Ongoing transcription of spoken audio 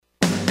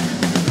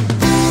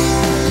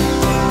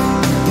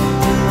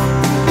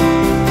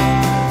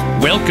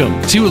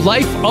Welcome to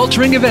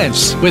Life-Altering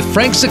Events with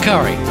Frank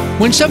Zaccari.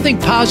 When something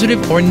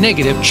positive or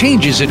negative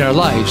changes in our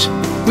lives,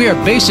 we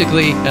are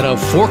basically at a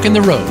fork in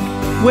the road.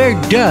 Where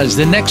does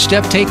the next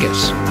step take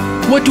us?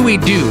 What do we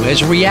do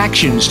as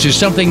reactions to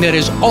something that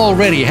has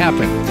already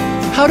happened?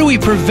 How do we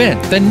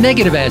prevent the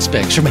negative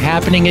aspects from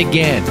happening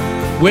again?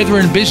 Whether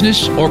in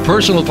business or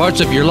personal parts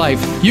of your life,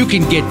 you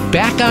can get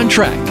back on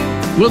track.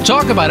 We'll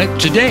talk about it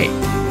today.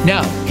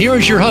 Now, here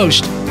is your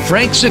host,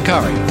 Frank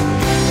Zaccari.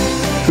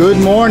 Good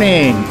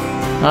morning.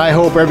 I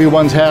hope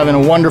everyone's having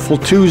a wonderful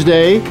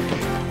Tuesday.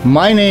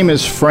 My name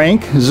is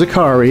Frank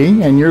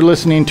Zaccari, and you're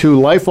listening to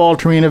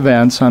Life-Altering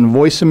Events on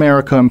Voice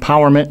America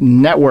Empowerment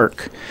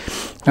Network.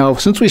 Now,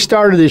 since we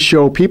started this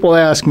show, people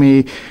ask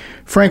me,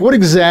 Frank, what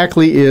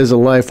exactly is a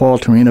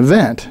life-altering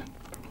event?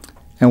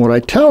 And what I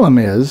tell them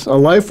is, a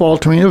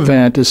life-altering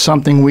event is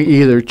something we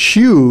either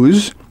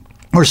choose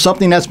or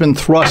something that's been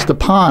thrust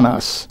upon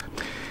us.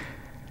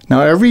 Now,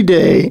 every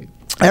day,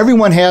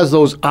 everyone has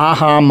those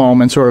aha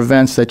moments or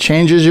events that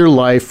changes your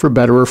life for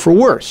better or for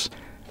worse.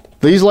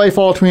 These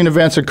life-altering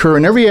events occur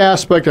in every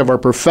aspect of our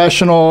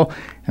professional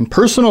and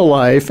personal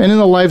life and in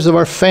the lives of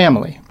our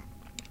family.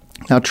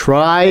 Now,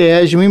 try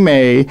as we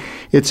may,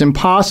 it's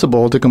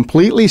impossible to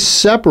completely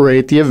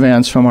separate the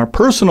events from our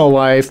personal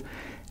life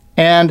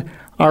and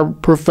our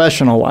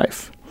professional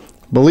life.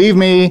 Believe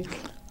me,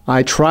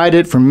 I tried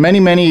it for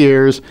many, many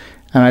years,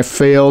 and I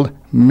failed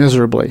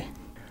miserably.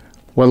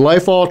 What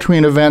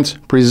life-altering events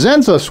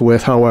presents us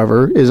with,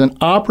 however, is an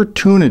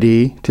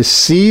opportunity to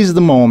seize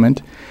the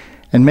moment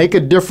and make a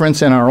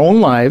difference in our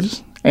own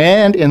lives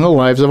and in the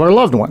lives of our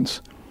loved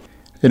ones.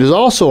 It is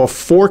also a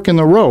fork in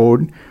the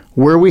road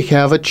where we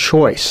have a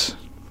choice.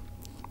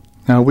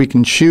 Now, we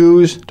can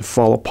choose to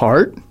fall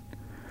apart,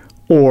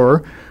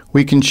 or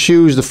we can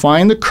choose to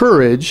find the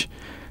courage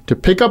to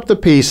pick up the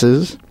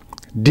pieces,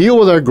 deal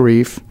with our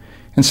grief,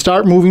 and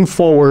start moving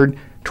forward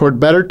toward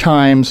better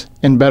times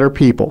and better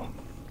people.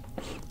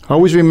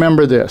 Always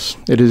remember this: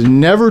 it is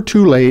never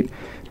too late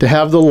to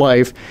have the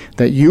life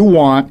that you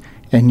want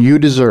and you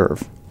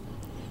deserve.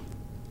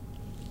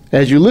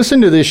 As you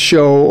listen to this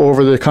show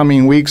over the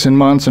coming weeks and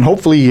months and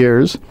hopefully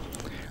years,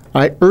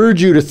 I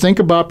urge you to think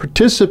about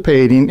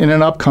participating in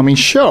an upcoming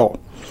show.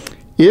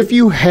 If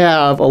you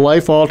have a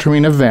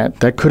life-altering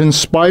event that could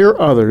inspire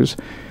others,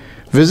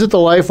 visit the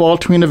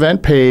Life-Altering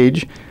Event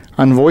page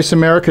on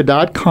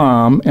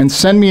voiceamerica.com and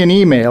send me an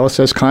email. It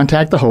says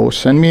contact the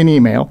host. Send me an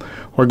email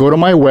or go to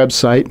my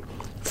website,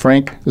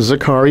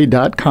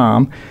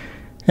 frankzaccari.com,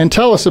 and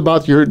tell us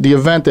about the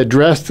event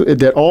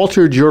that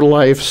altered your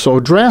life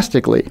so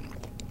drastically,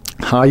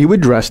 how you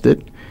addressed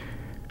it,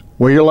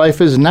 where your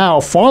life is now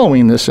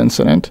following this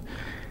incident,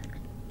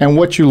 and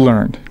what you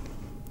learned.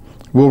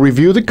 We'll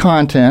review the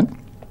content,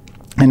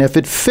 and if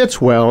it fits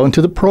well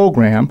into the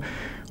program,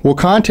 we'll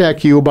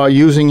contact you about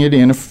using it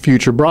in a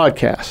future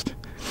broadcast.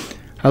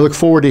 I look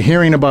forward to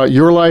hearing about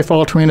your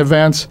life-altering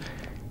events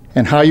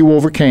and how you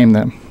overcame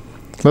them.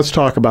 Let's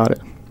talk about it.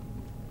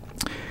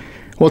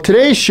 Well,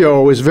 today's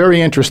show is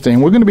very interesting.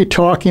 We're going to be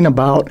talking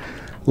about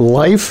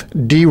life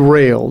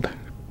derailed.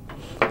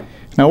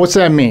 Now, what's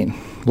that mean?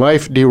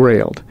 Life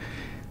derailed.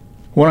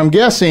 What I'm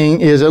guessing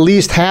is at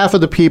least half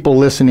of the people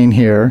listening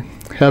here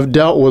have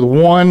dealt with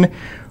one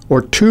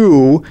or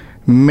two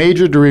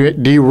major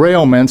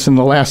derailments in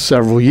the last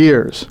several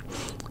years.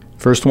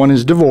 First one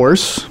is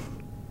divorce.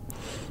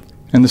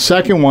 And the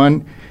second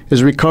one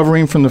is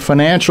recovering from the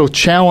financial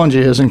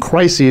challenges and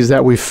crises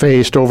that we've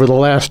faced over the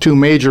last two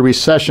major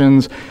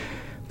recessions,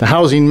 the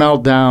housing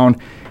meltdown,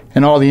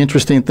 and all the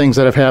interesting things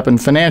that have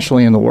happened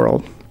financially in the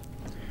world.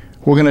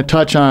 We'll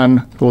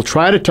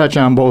try to touch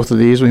on both of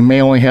these. We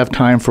may only have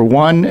time for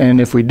one, and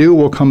if we do,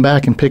 we'll come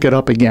back and pick it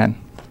up again.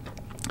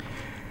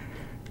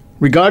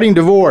 Regarding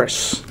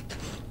divorce,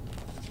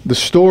 the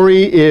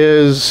story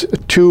is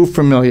too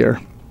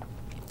familiar.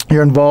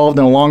 You're involved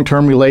in a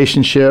long-term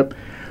relationship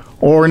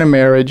or in a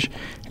marriage,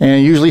 and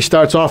it usually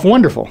starts off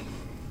wonderful.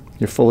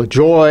 You're full of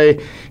joy,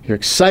 you're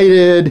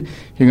excited,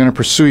 you're going to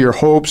pursue your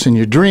hopes and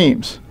your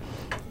dreams.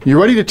 You're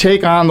ready to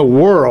take on the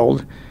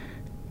world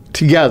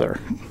together.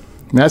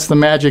 And that's the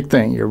magic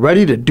thing. You're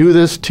ready to do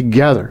this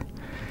together.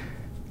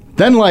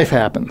 Then life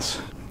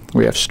happens.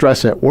 We have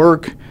stress at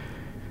work,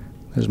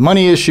 there's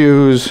money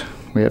issues,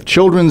 we have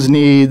children's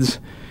needs,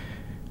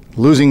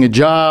 losing a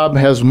job,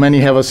 as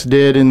many of us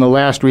did in the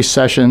last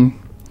recession,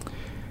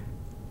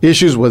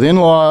 issues with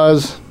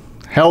in-laws,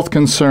 health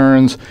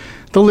concerns,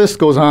 the list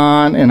goes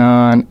on and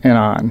on and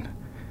on.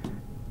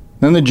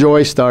 Then the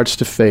joy starts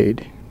to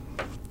fade.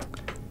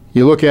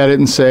 You look at it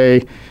and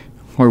say,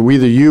 or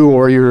either you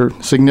or your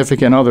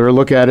significant other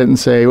look at it and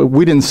say,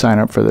 we didn't sign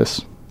up for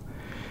this.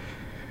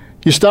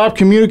 You stop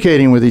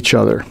communicating with each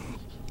other.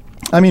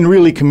 I mean,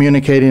 really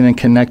communicating and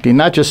connecting,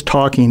 not just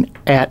talking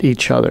at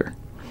each other.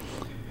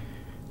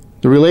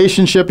 The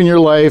relationship in your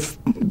life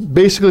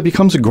basically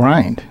becomes a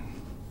grind.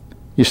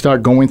 You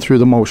start going through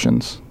the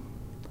motions.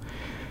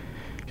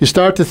 You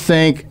start to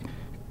think,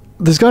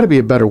 there's got to be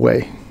a better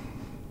way.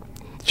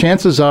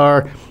 Chances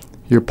are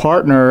your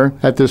partner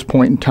at this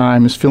point in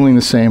time is feeling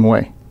the same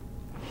way.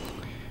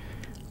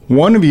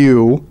 one of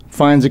you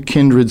finds a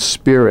kindred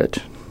spirit,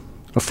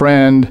 a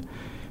friend,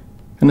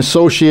 an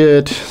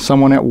associate,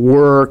 someone at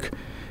work,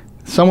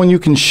 someone you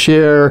can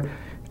share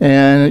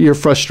and your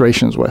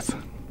frustrations with.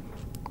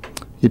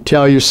 You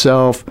tell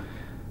yourself,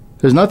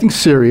 there's nothing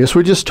serious,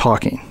 we're just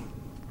talking.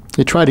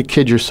 You try to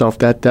kid yourself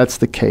that that's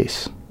the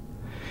case.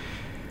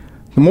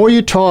 The more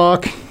you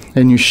talk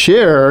and you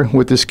share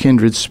with this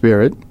kindred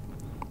spirit,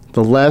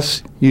 the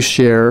less you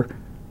share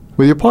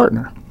with your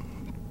partner.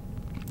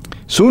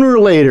 Sooner or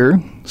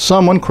later,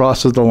 someone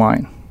crosses the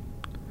line.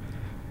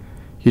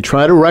 You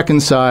try to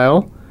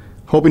reconcile,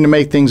 hoping to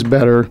make things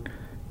better,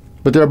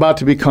 but they're about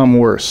to become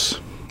worse,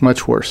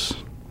 much worse.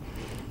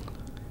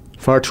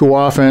 Far too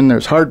often,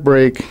 there's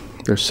heartbreak,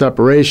 there's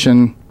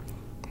separation,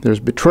 there's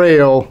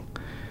betrayal,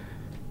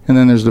 and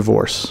then there's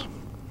divorce.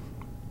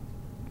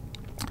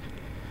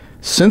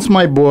 Since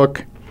my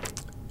book,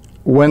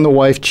 When the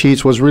Wife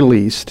Cheats, was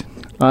released,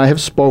 I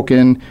have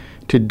spoken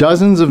to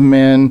dozens of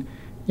men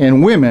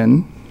and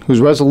women whose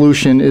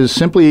resolution is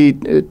simply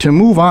to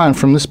move on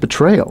from this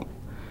betrayal.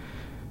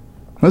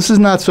 This is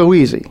not so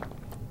easy.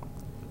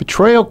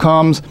 Betrayal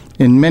comes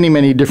in many,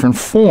 many different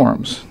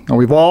forms. Now,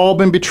 we've all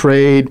been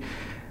betrayed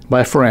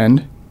by a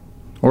friend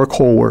or a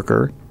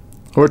coworker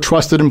or a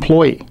trusted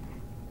employee.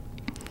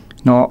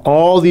 Now,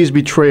 all these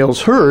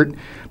betrayals hurt,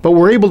 but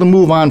we're able to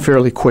move on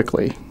fairly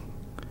quickly.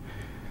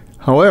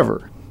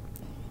 However,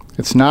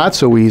 it's not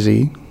so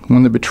easy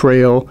when the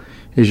betrayal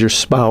is your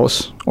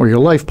spouse or your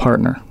life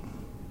partner.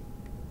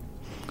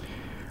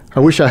 I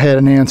wish I had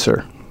an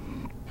answer.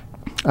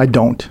 I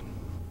don't.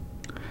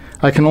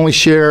 I can only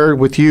share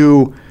with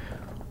you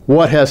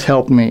what has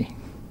helped me.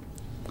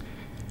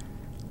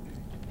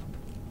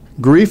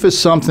 Grief is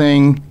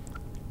something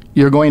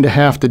you're going to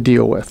have to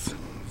deal with.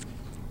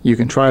 You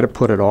can try to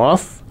put it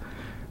off,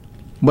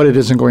 but it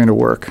isn't going to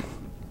work.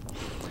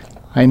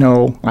 I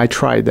know I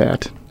tried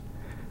that.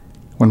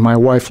 When my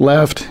wife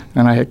left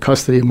and I had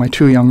custody of my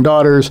 2 young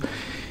daughters,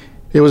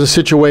 it was a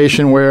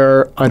situation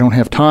where I don't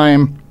have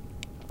time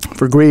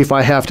for grief.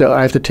 I have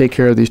to take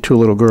care of these 2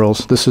 little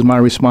girls. This is my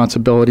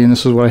responsibility, and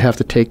this is what I have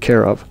to take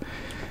care of.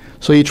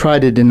 So you try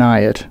to deny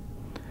it,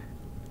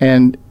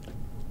 and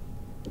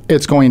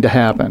it's going to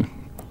happen.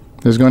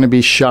 There's going to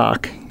be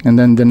shock, and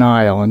then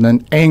denial, and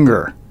then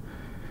anger.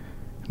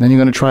 And then you're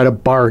going to try to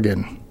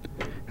bargain.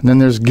 And then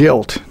there's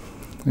guilt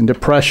and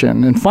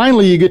depression. And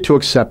finally, you get to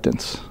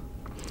acceptance.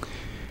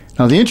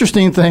 Now, the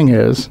interesting thing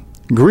is,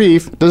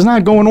 grief does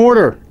not go in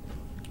order.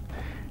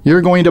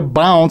 You're going to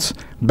bounce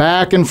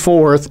back and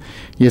forth.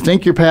 You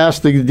think you're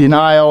past the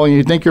denial, and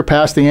you think you're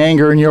past the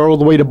anger, and you're all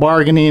the way to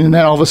bargaining, and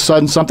then all of a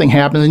sudden something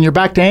happens, and you're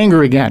back to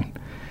anger again.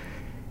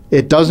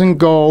 It doesn't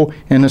go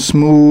in a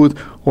smooth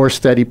or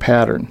steady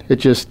pattern. It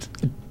just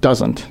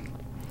doesn't.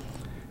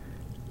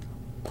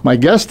 My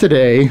guest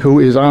today, who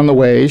is on the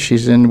way,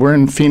 we're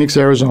in Phoenix,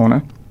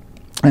 Arizona,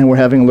 and we're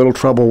having a little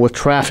trouble with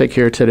traffic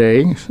here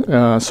today,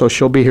 so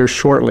she'll be here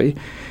shortly.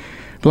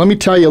 But let me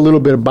tell you a little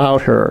bit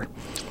about her.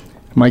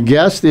 My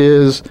guest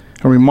is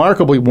a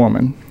remarkable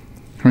woman.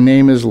 Her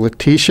name is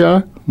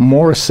Letitia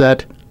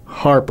Morissette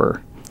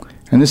Harper,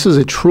 and this is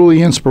a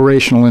truly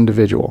inspirational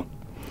individual.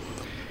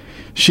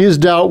 She has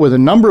dealt with a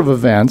number of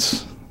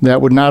events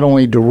that would not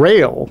only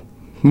derail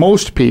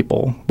most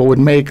people, but would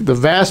make the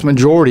vast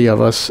majority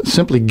of us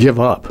simply give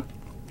up.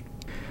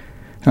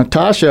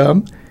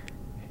 Natasha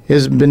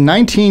has been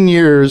 19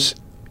 years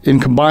in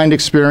combined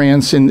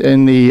experience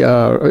in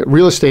the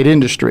real estate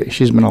industry.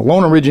 She's been a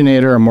loan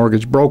originator, a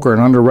mortgage broker, an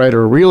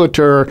underwriter, a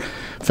realtor,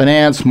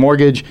 finance,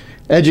 mortgage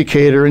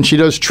educator, and she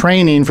does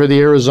training for the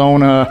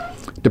Arizona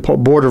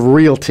Board of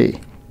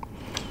Realty.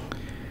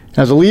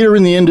 As a leader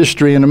in the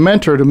industry and a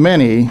mentor to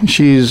many,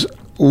 she's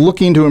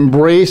looking to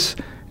enhance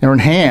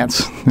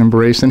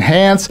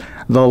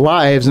the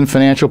lives and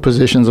financial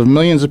positions of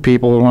millions of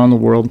people around the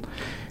world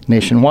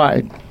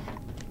nationwide.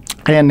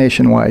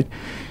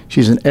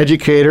 She's an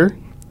educator.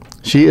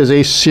 She is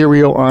a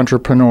serial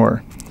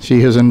entrepreneur.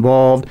 She is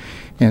involved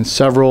in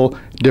several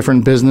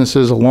different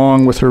businesses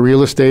along with her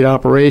real estate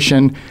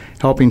operation,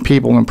 helping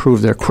people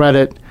improve their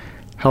credit,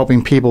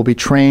 helping people be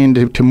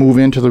trained to move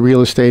into the real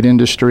estate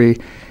industry,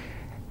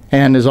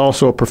 and is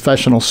also a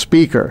professional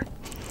speaker.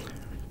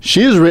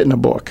 She has written a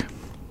book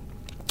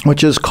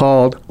which is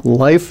called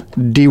Life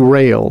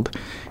Derailed,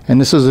 and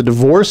this is a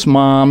divorced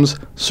mom's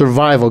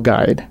survival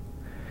guide.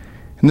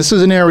 And this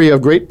is an area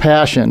of great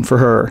passion for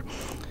her.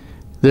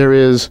 There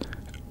is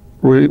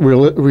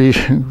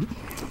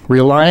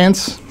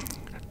reliance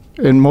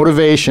and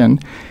motivation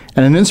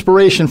and an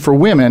inspiration for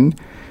women,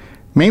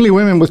 mainly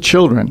women with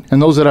children,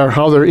 and those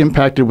how they're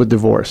impacted with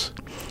divorce.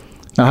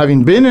 Now,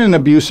 having been in an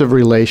abusive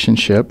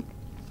relationship,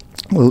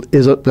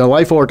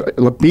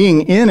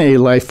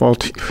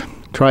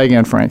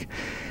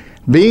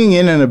 being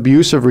in an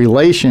abusive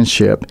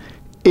relationship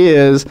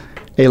is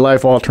a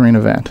life-altering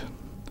event.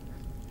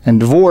 And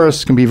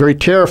divorce can be very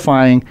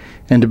terrifying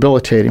and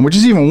debilitating, which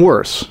is even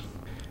worse.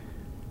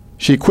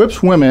 She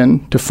equips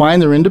women to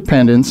find their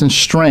independence and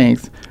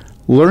strength,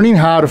 learning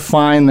how to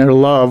find their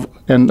love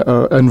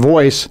and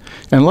voice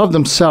and love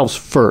themselves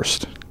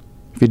first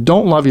If you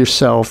don't love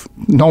yourself,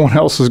 no one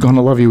else is going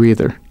to love you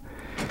either.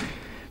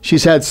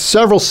 She's had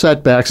several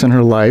setbacks in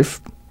her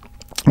life,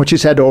 which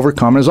she's had to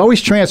overcome, and is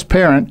always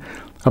transparent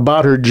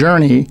about her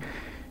journey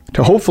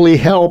to hopefully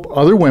help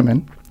other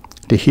women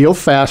to heal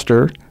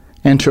faster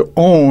and to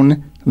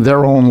own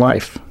their own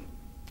life.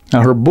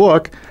 Now, her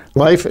book,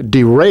 Life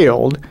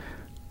Derailed,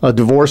 A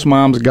Divorced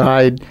Mom's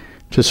Guide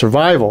to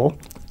Survival,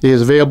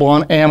 is available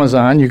on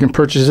Amazon. You can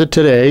purchase it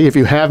today. If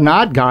you have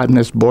not gotten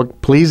this book,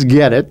 please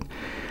get it.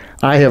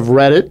 I have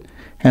read it,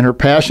 and her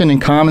passion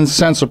and common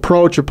sense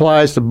approach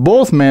applies to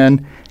both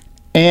men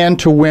and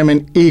to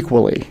women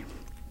equally.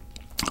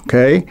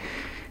 Okay?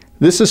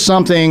 This is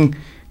something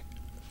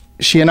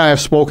she and I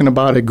have spoken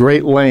about at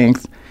great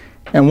length.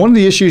 And one of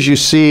the issues you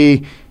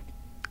see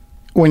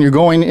when you're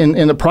going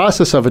in the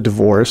process of a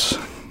divorce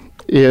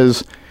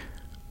is,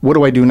 what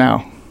do I do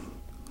now?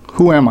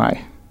 Who am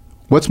I?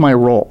 What's my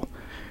role?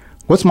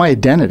 What's my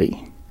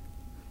identity?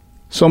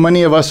 So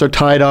many of us are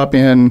tied up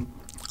in,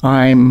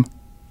 I'm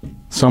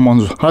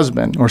someone's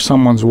husband or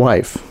someone's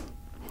wife.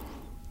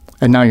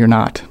 And now you're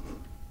not. In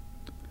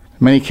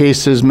many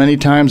cases, many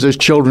times there's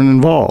children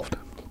involved.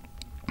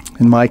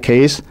 In my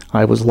case,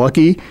 I was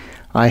lucky.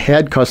 I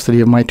had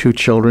custody of my 2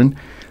 children,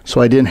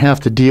 so I didn't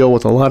have to deal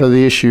with a lot of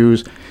the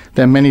issues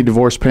that many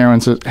divorced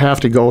parents have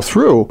to go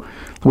through,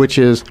 which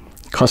is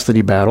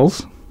custody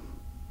battles,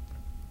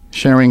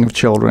 sharing of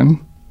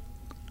children,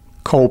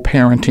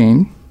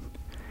 co-parenting,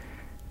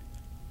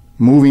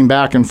 moving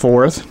back and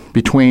forth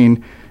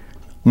between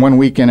one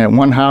weekend at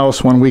one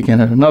house, one weekend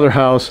at another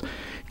house,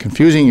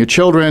 confusing your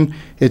children.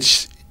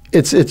 It's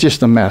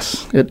just a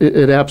mess.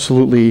 It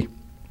absolutely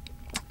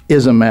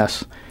is a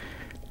mess.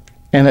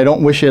 And I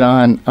don't wish it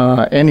on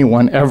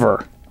anyone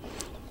ever.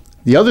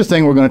 The other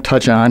thing we're going to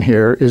touch on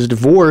here is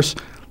divorce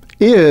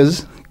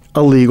is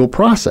a legal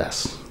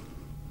process.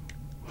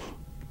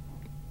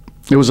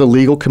 It was a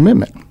legal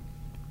commitment.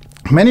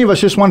 Many of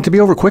us just want it to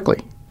be over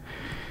quickly.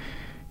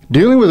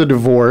 Dealing with a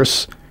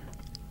divorce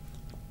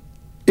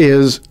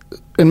is,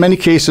 in many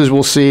cases,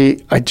 we'll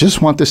see, I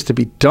just want this to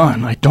be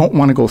done. I don't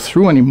want to go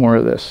through any more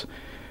of this.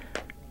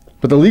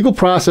 But the legal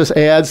process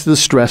adds the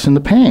stress and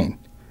the pain.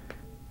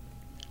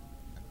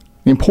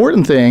 The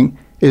important thing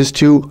is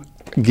to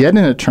get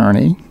an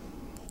attorney,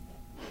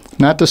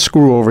 not to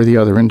screw over the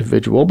other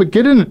individual, but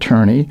get an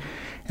attorney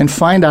and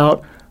find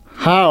out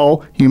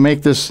how you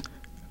make this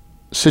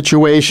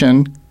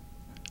situation,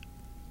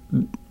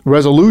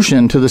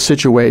 resolution to the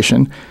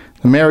situation.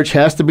 The marriage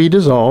has to be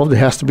dissolved. It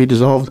has to be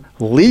dissolved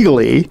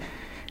legally,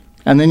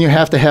 and then you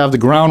have to have the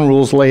ground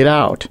rules laid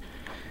out.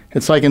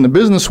 It's like in the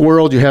business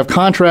world, you have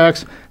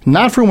contracts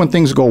not for when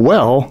things go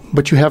well,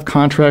 but you have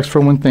contracts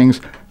for when things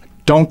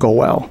don't go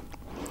well.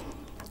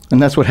 And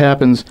that's what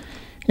happens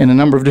in a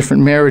number of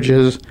different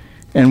marriages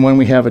and when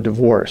we have a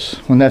divorce,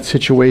 when that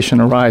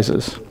situation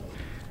arises.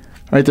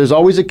 Right? There's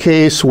always a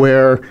case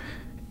where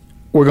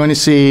we're going to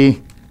see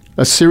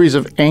a series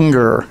of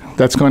anger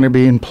that's going to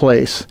be in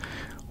place.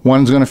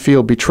 One's going to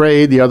feel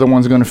betrayed, the other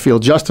one's going to feel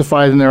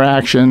justified in their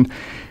action,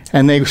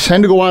 and they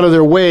tend to go out of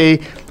their way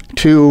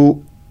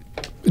to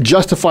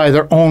justify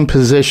their own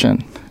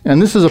position.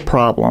 And this is a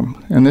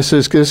problem, and this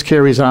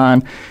carries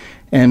on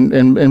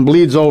and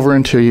bleeds over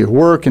into your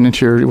work and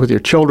into with your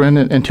children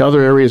and into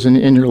other areas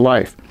in your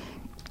life.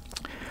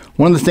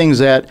 One of the things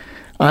that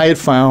I had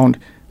found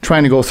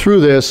trying to go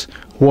through this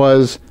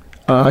was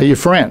your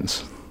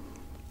friends.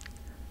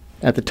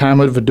 At the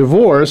time of a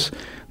divorce,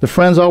 the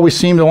friends always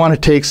seem to want to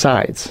take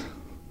sides.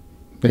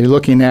 They're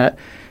looking at,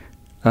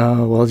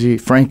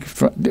 Frank,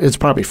 it's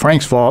probably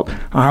Frank's fault.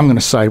 I'm going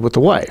to side with the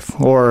wife.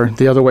 Or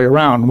the other way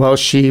around. Well,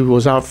 she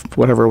was out,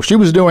 whatever she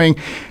was doing.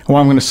 Well,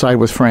 I'm going to side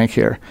with Frank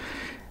here.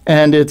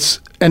 And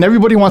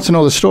everybody wants to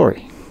know the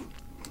story.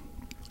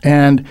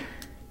 And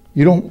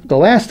the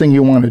last thing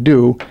you want to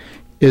do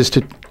is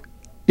to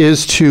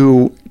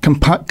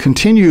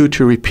continue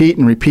to repeat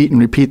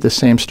the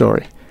same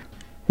story.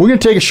 We're going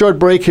to take a short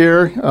break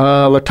here.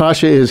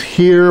 Latasha is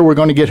here. We're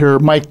going to get her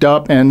mic'd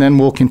up, and then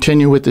we'll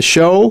continue with the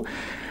show.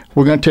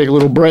 We're going to take a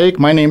little break.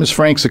 My name is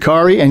Frank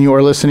Zakari, and you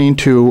are listening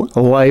to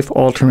Life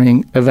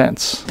Altering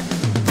Events.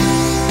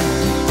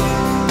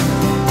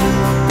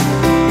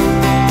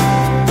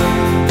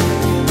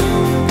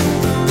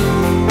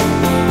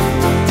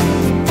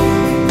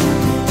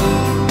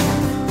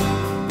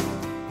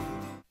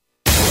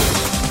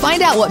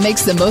 Find out what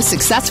makes the most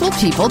successful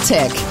people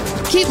tick.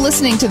 Keep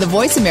listening to the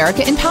Voice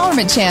America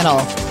Empowerment Channel.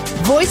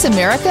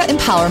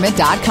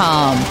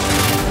 VoiceAmericaEmpowerment.com.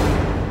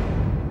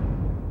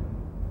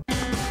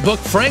 Book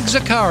Frank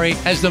Zakari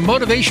as the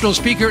motivational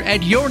speaker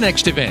at your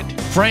next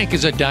event. Frank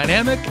is a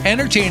dynamic,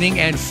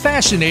 entertaining, and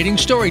fascinating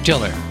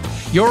storyteller.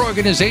 Your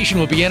organization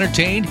will be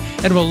entertained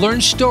and will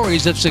learn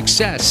stories of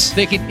success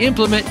they can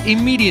implement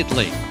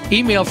immediately.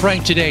 Email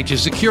Frank today to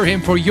secure him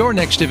for your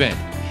next event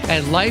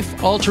at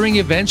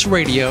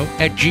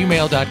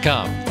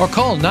lifealteringeventsradio@gmail.com or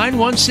call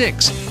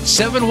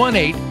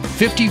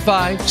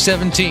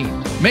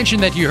 916-718-5517. Mention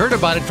that you heard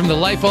about it from the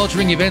Life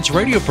Altering Events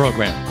radio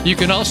program. You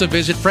can also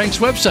visit Frank's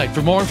website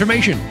for more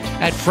information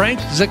at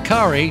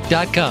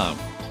frankzakari.com.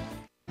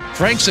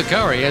 Frank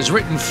Zakari has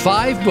written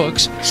 5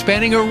 books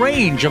spanning a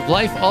range of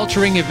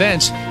life-altering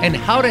events and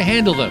how to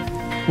handle them.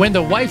 When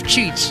the Wife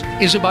Cheats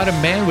is about a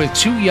man with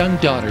 2 young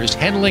daughters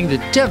handling the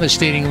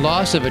devastating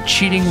loss of a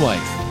cheating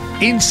wife.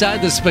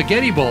 Inside the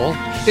Spaghetti Bowl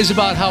is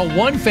about how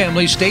one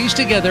family stays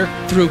together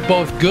through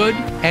both good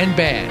and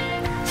bad.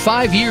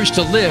 5 Years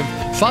to Live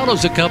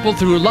follows a couple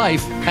through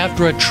life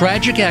after a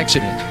tragic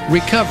accident,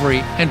 recovery,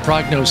 and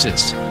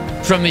prognosis.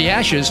 From the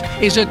Ashes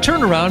is a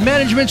turnaround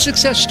management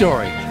success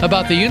story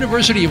about the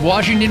University of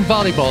Washington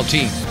volleyball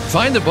team.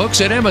 Find the books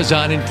at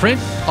Amazon in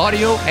print,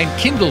 audio, and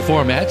Kindle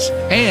formats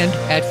and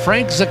at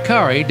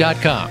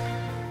frankzakari.com.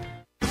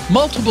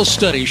 Multiple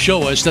studies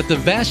show us that the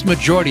vast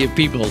majority of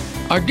people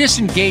are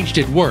disengaged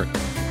at work.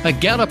 A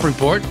Gallup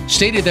report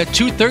stated that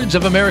 2/3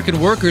 of American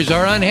workers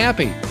are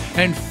unhappy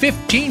and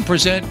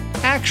 15%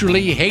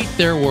 actually hate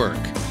their work.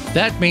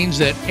 That means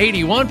that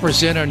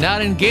 81% are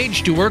not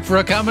engaged to work for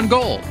a common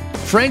goal.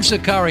 Frank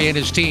Zakari and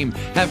his team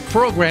have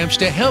programs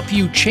to help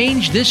you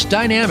change this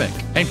dynamic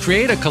and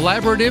create a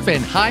collaborative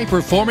and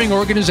high-performing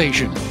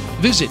organization.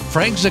 Visit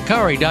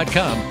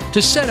frankzakari.com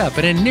to set up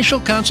an initial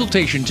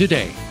consultation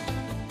today.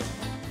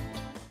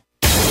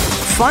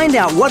 Find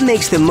out what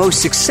makes the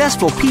most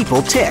successful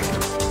people tick.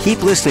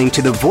 Keep listening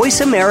to the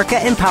Voice America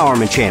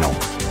Empowerment Channel.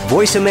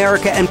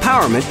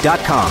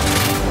 VoiceAmericaEmpowerment.com.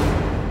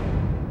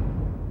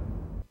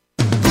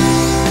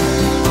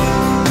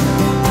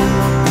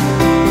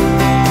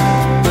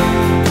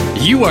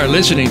 You are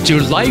listening to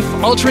Life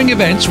Altering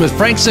Events with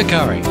Frank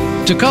Zakari.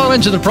 To call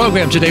into the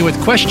program today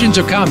with questions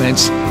or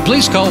comments,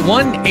 please call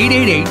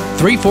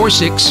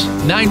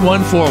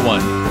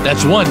 1-888-346-9141.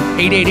 That's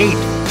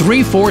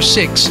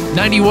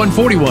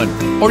 1-888-346-9141.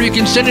 Or you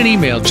can send an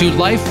email to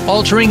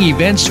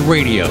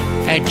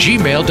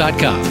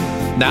lifealteringeventsradio@gmail.com.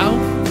 Now,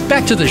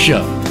 back to the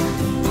show.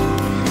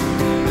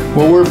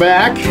 Well, we're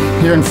back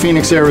here in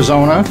Phoenix,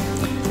 Arizona.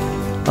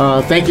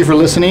 Thank you for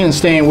listening and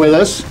staying with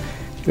us.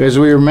 As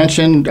we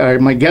mentioned,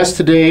 my guest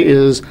today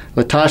is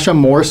Latasha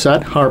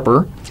Morissette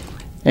Harper,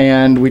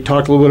 and we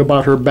talked a little bit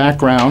about her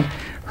background.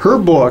 Her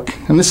book,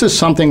 and this is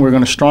something we're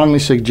going to strongly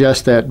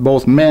suggest that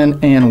both men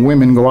and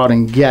women go out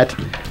and get.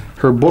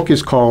 Her book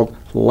is called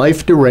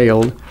Life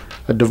Derailed,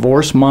 A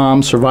Divorced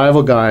Mom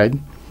Survival Guide,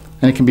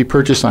 and it can be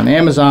purchased on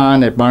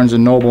Amazon, at Barnes &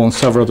 Noble, and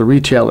several other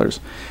retailers.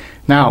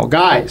 Now,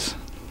 guys,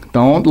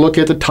 don't look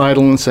at the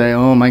title and say,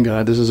 oh my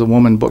God, this is a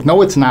woman book.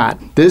 No, it's not.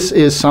 This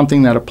is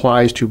something that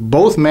applies to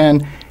both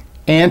men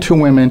and to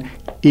women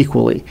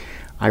equally.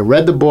 I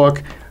read the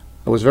book.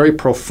 It was very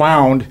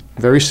profound,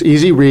 very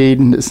easy read.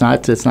 It's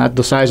not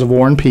the size of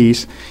War and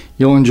Peace.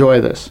 You'll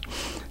enjoy this.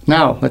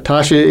 Now,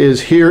 Latasha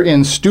is here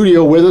in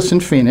studio with us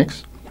in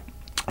Phoenix.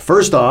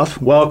 First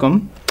off,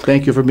 welcome.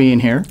 Thank you for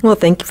being here. Well,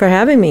 thank you for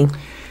having me.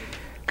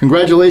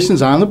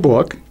 Congratulations on the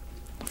book.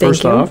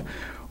 First off.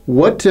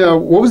 What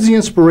was the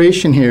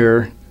inspiration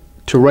here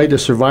to write a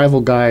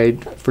survival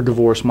guide for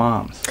divorced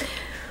moms?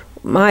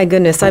 My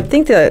goodness, I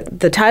think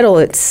the title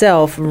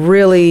itself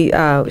really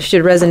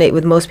should resonate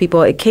with most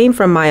people. It came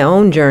from my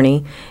own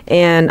journey,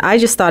 and I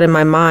just thought in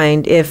my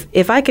mind,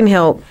 if I can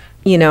help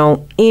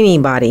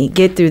anybody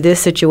get through this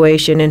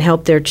situation and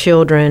help their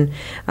children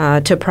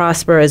to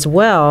prosper as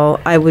well,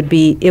 it would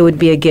be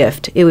a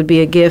gift. It would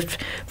be a gift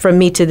from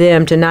me to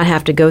them to not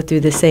have to go through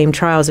the same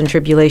trials and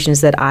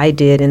tribulations that I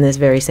did in this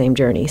very same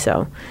journey.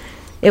 So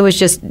it was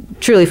just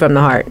truly from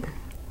the heart.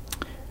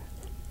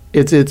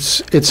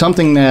 It's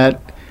something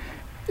that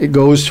it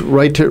goes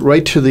right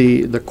to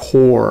the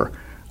core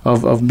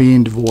of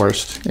being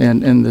divorced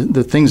and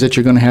the things that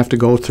you're going to have to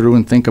go through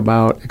and think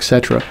about,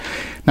 etc.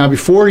 Now,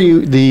 before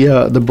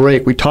the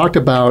break, we talked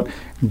about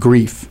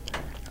grief,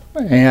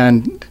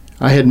 and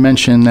I had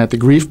mentioned that the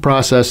grief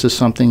process is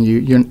something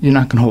you're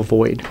not going to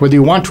avoid, whether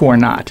you want to or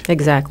not.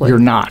 Exactly. You're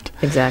not.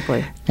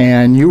 Exactly.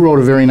 And you wrote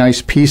a very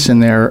nice piece in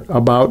there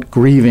about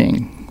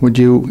grieving. Would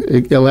you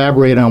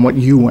elaborate on what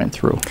you went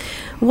through?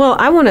 Well,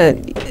 I want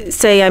to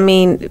say,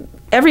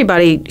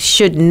 everybody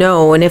should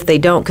know, and if they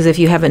don't, because if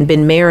you haven't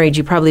been married,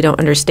 you probably don't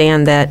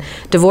understand that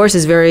divorce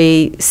is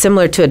very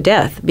similar to a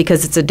death,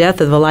 because it's a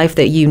death of a life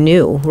that you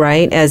knew,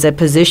 right, as a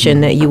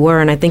position that you were.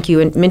 And I think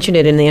you mentioned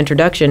it in the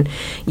introduction.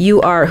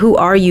 Who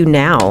are you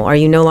now? Are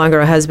you no longer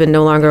a husband,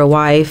 no longer a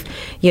wife?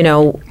 You're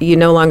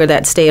no longer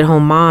that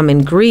stay-at-home mom.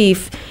 And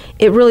grief,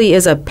 it really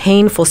is a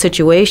painful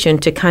situation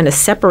to kind of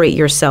separate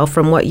yourself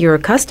from what you're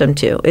accustomed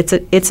to.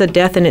 It's a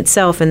death in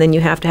itself, and then you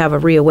have to have a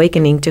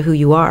reawakening to who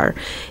you are.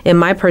 In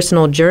my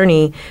personal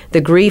journey, the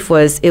grief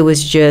was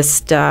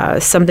just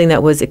something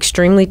that was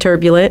extremely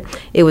turbulent.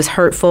 It was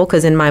hurtful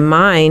because in my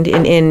mind,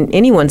 in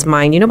anyone's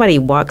mind, nobody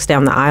walks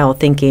down the aisle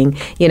thinking,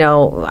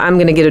 I'm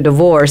going to get a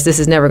divorce. This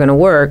is never going to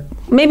work.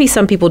 Maybe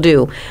some people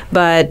do,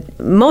 but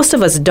most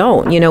of us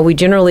don't.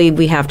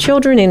 We have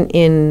children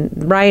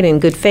in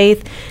good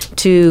faith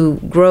to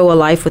grow a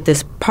life with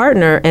this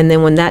partner, and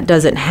then when that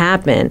doesn't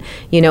happen,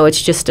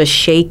 it's just a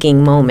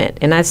shaking moment,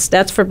 and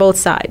that's for both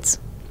sides.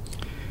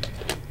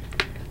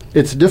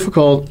 It's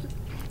difficult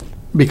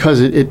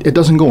because it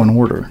doesn't go in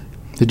order.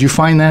 Did you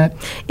find that?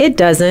 It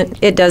doesn't.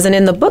 It doesn't.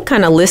 And the book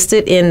kind of lists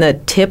it in the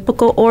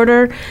typical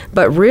order,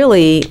 but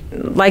really,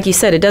 like you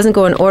said, it doesn't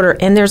go in order.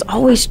 And there's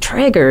always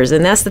triggers,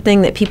 and that's the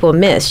thing that people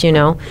miss.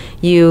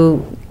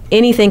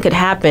 Anything could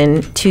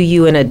happen to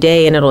you in a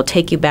day, and it'll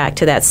take you back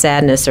to that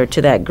sadness or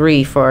to that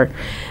grief. Or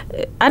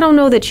I don't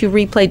know that you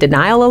replay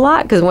denial a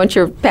lot, because once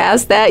you're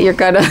past that, you're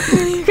gonna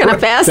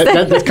pass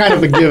that. That's kind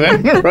of a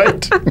given,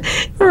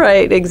 right?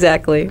 Right.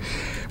 Exactly.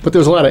 But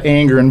there's a lot of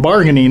anger and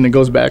bargaining that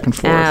goes back and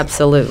forth.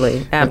 Absolutely.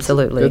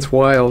 That's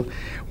wild.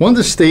 One of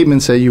the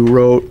statements that you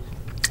wrote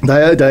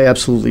that I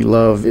absolutely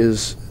love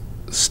is,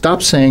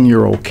 stop saying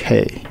you're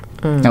okay.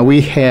 Now, we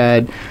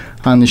had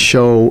on the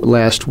show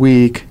last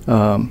week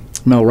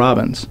Mel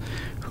Robbins,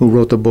 who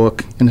wrote the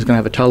book and is going to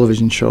have a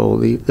television show,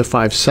 the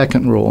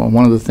 5-second rule. And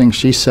one of the things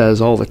she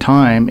says all the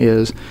time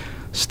is,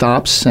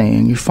 stop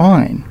saying you're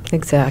fine.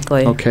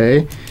 Exactly.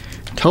 Okay?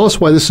 Tell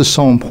us why this is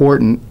so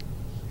important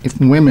if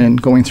women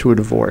going through a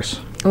divorce.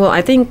 Well,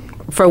 I think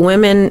for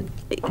women,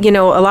 a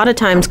lot of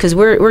times, because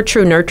we're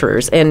true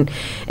nurturers, and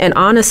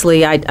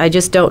honestly, I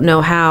just don't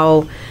know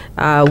how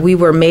we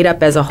were made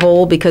up as a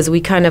whole, because we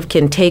kind of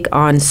can take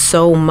on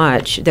so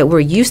much that we're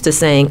used to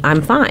saying,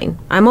 I'm fine,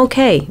 I'm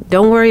okay,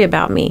 don't worry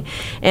about me,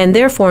 and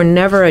therefore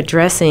never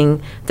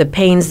addressing the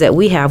pains that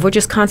we have. We're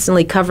just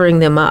constantly covering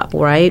them up,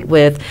 right,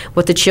 with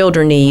what the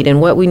children need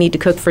and what we need to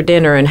cook for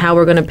dinner and how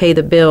we're going to pay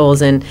the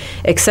bills and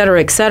et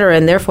cetera,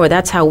 and therefore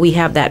that's how we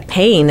have that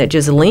pain that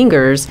just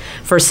lingers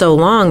for so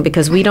long,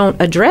 because we don't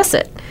address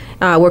it.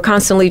 We're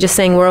constantly just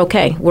saying we're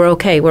okay.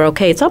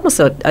 It's almost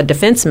a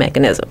defense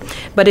mechanism.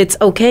 But it's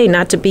okay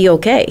not to be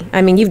okay.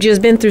 I mean, you've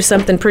just been through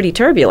something pretty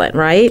turbulent,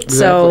 right? Exactly.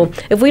 So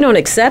if we don't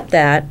accept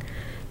that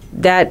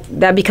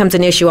becomes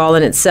an issue all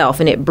in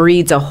itself, and it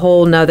breeds a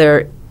whole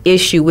nother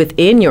issue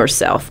within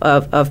yourself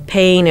of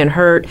pain and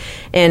hurt.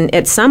 And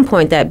at some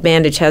point, that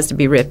bandage has to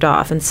be ripped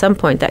off. And at some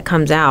point, that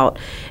comes out.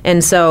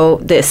 And so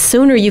the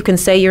sooner you can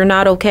say you're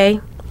not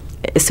okay,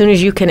 as soon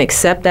as you can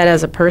accept that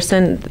as a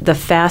person, the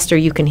faster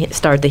you can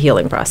start the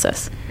healing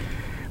process.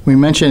 We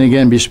mentioned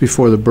again just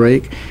before the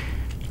break,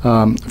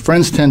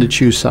 friends tend to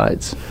choose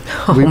sides.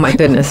 Oh my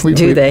goodness,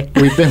 do they?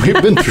 We've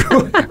been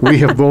through. We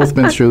have both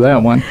been through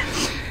that one.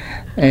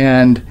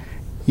 And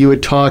you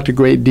had talked a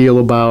great deal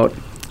about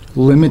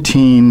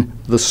limiting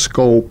the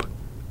scope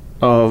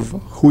of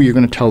who you're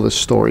going to tell this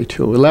story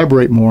to.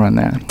 Elaborate more on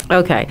that.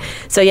 Okay.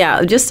 So,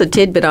 yeah, just a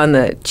tidbit on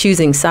the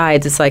choosing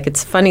sides. It's like,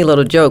 it's a funny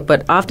little joke,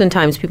 but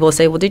oftentimes people will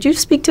say, well, did you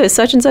speak to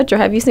such and such, or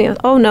have you seen it?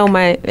 Oh, no,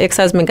 my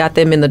ex-husband got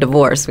them in the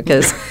divorce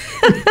because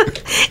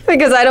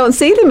because I don't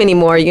see them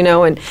anymore,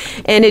 and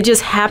it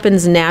just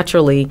happens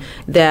naturally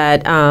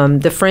that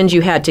the friends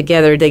you had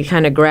together, they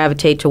kind of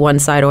gravitate to one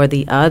side or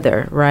the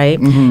other, right?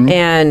 Mm-hmm.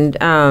 And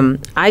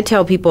I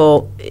tell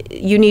people,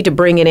 you need to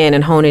bring it in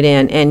and hone it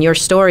in, and your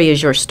story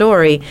is your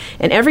story.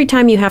 And every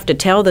time you have to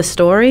tell the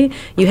story,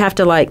 you have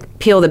to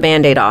peel the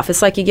Band-Aid off.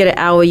 It's like you get an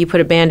owl, you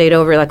put a Band-Aid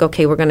over, like,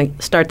 okay, we're going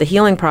to start the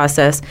healing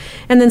process.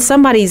 And then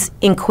somebody's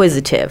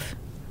inquisitive,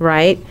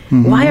 right?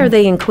 Mm-hmm. Why are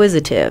they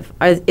inquisitive?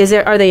 Are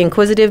they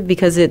inquisitive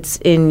because it's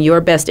in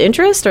your best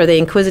interest? Or are they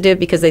inquisitive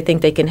because they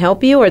think they can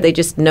help you? Or are they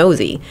just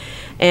nosy?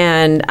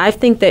 And I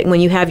think that when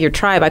you have your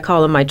tribe, I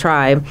call them my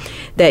tribe,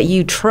 that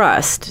you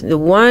trust. The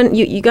one,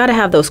 you got to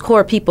have those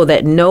core people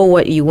that know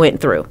what you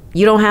went through.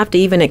 You don't have to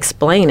even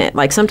explain it.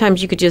 Like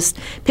sometimes you could just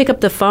pick up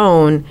the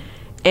phone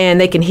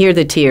and they can hear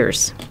the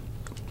tears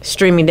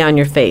streaming down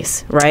your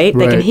face, right?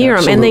 They can hear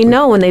them, and they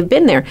know when they've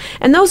been there.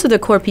 And those are the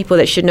core people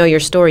that should know your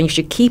story. You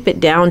should keep it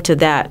down to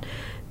that.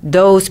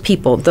 Those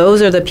people,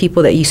 those are the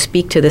people that you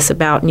speak to this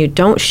about, and you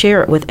don't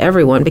share it with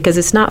everyone because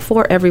it's not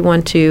for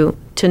everyone to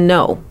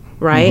know,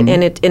 right?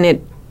 Mm-hmm.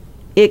 And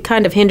it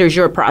kind of hinders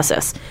your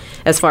process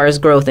as far as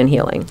growth and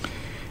healing.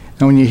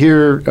 And when you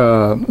hear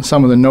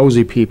some of the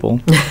nosy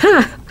people,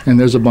 and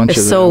there's a bunch of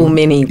them. So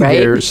many, right?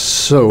 There's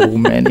so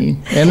many.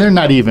 And they're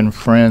not even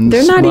friends.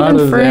 They're not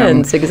even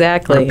friends,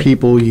 exactly. They're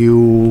people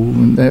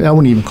I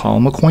wouldn't even call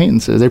them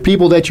acquaintances. They're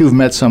people that you've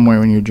met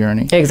somewhere in your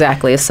journey.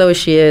 Exactly,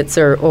 associates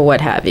or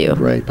what have you.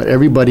 Right, but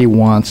everybody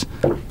wants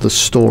the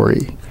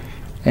story.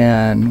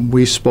 And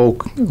we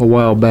spoke a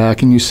while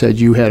back, and you said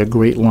you had a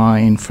great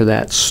line for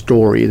that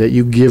story that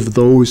you give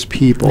those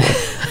people.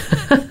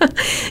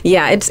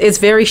 Yeah, it's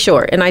very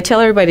short, and I tell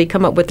everybody to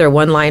come up with their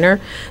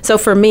one-liner. So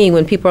for me,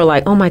 when people are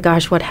like, "Oh my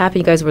gosh, what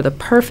happened? You guys were the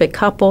perfect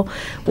couple.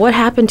 What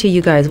happened to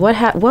you guys?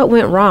 What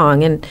went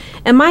wrong?" And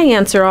my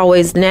answer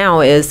always now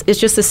is, it's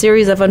just a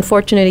series of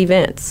unfortunate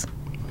events.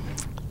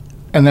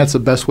 And that's the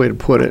best way to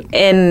put it.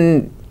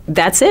 And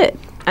that's it.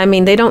 I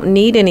mean, they don't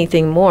need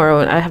anything more.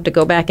 I have to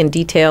go back and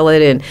detail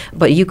it,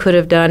 but you could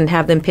have done and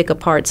have them pick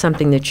apart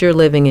something that you're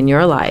living in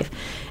your life.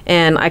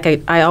 And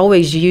I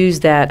always use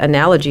that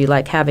analogy,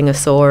 like having a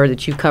sore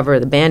that you cover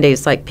the Band-Aid.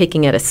 It's like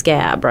picking at a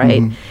scab,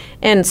 right? Mm-hmm.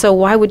 And so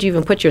why would you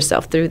even put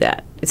yourself through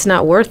that? It's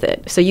not worth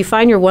it. So you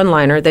find your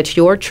one-liner that's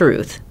your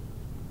truth.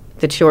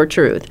 That's your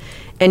truth.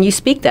 And you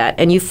speak that,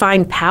 and you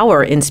find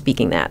power in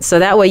speaking that. So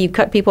that way you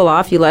cut people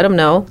off, you let them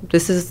know,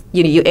 this is,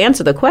 you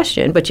answer the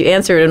question, but you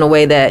answer it in a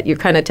way that you're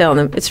kind of telling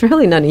them, it's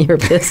really none of your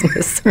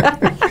business.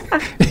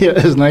 Yeah,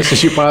 as nice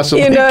as you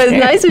possibly can. as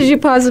nice as you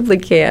possibly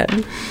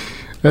can.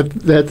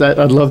 That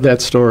I love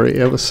that story.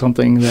 It was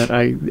something that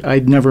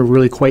I'd never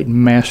really quite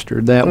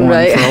mastered that one for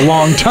a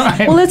long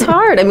time. Well, it's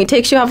hard. I mean, it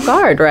takes you off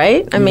guard,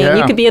 right? I mean,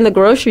 you could be in the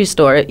grocery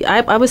store.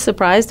 I was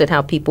surprised at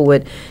how people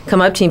would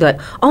come up to you and be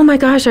like, oh my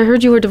gosh, I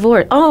heard you were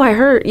divorced. Oh, I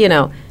heard,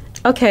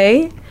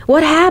 okay,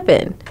 what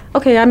happened?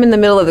 Okay, I'm in the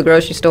middle of the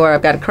grocery store.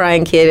 I've got a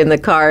crying kid in the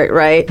cart,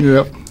 right?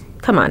 Yep.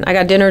 Come on, I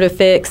got dinner to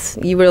fix.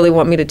 You really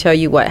want me to tell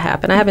you what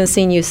happened? I haven't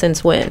seen you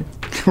since when?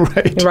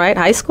 Right?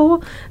 High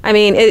school? I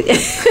mean,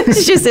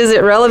 it's just, is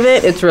it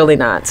relevant? It's really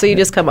not. So you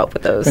just come up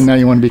with those. And now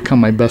you want to become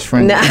my best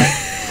friend.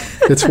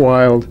 It's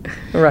wild.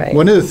 Right.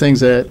 One of the things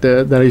that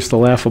I used to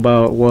laugh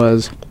about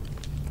was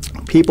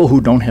people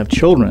who don't have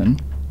children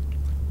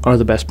are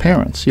the best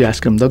parents. You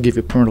ask them, they'll give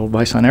you parental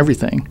advice on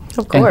everything.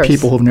 Of course. And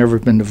people who've never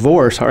been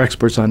divorced are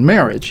experts on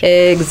marriage.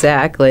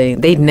 Exactly.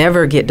 They'd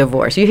never get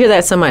divorced. You hear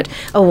that so much.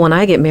 Oh, when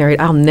I get married,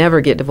 I'll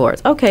never get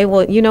divorced. Okay,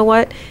 well, you know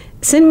what?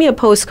 Send me a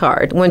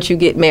postcard once you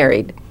get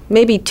married.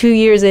 Maybe 2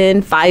 years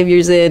in, 5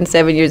 years in,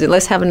 7 years in.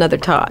 Let's have another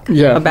talk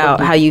about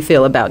how you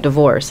feel about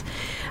divorce.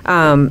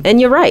 And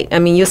you're right. I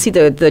mean, you'll see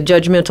the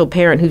judgmental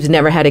parent who's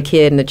never had a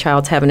kid and the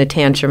child's having a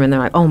tantrum and they're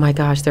like, oh my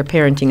gosh, their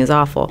parenting is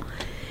awful.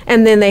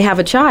 And then they have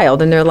a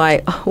child and they're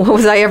like, oh, what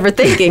was I ever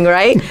thinking,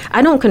 right?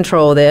 I don't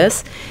control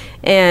this.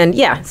 And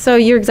so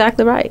you're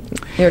exactly right.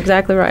 You're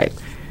exactly right.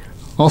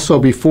 Also,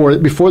 before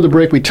the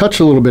break, we touched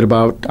a little bit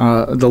about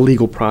the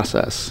legal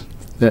process.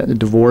 That the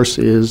divorce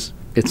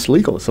it's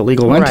legal. It's a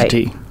legal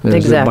entity. Right.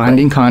 There's a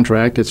binding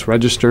contract. It's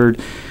registered,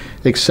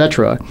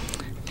 etc.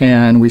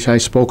 And which I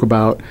spoke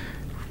about,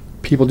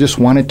 people just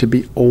want it to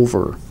be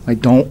over. I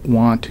don't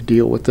want to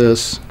deal with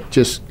this.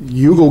 Just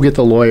you go get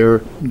the lawyer,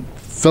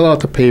 fill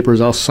out the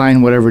papers. I'll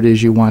sign whatever it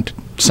is you want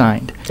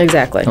signed.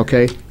 Exactly.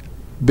 Okay?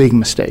 Big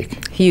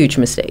mistake. Huge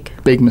mistake.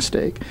 Big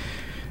mistake.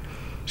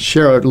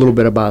 Share a little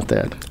bit about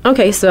that.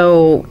 Okay,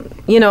 so,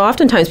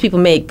 oftentimes people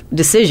make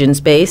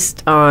decisions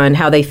based on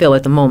how they feel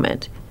at the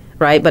moment,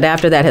 right? But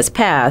after that has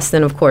passed,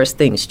 then of course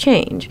things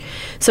change.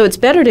 So it's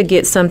better to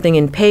get something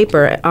on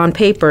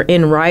paper,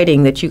 in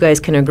writing that you guys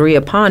can agree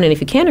upon. And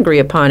if you can't agree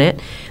upon it,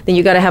 then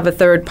you got to have a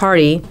third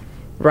party,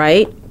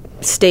 right?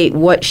 State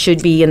what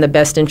should be in the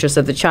best interest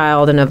of the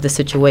child and of the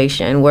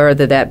situation,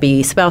 whether that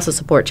be spousal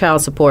support,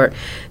 child support,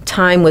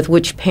 time with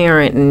which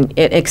parent, and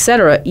et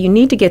cetera. You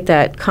need to get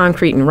that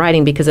concrete in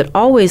writing because it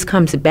always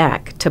comes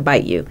back to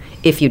bite you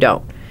if you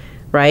don't,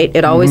 right?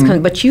 It always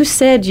comes. But you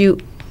said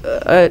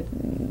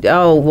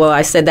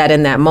I said that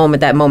in that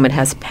moment. That moment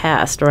has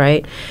passed,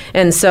 right?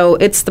 And so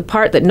it's the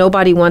part that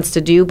nobody wants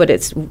to do, but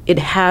it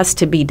has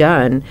to be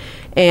done.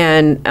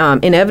 And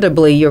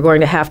inevitably, you're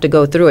going to have to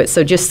go through it.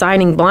 So just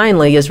signing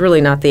blindly is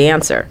really not the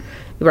answer,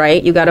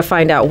 right? You got to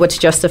find out what's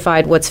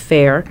justified, what's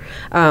fair,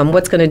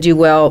 what's going to do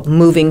well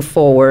moving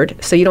forward.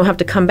 So you don't have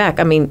to come back.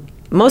 I mean,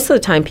 most of the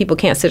time, people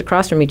can't sit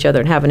across from each other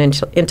and have an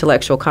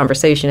intellectual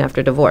conversation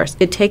after divorce.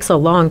 It takes a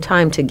long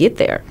time to get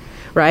there.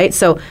 Right?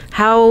 So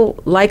how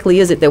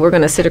likely is it that we're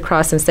going to sit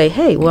across and say,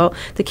 hey, well,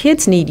 the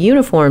kids need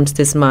uniforms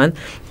this month.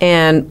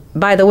 And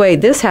by the way,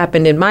 this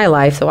happened in my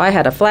life. So I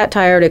had a flat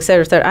tire, et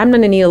cetera, et cetera. I'm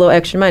going to need a little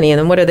extra money. And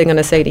then what are they going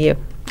to say to you?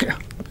 Yeah,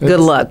 good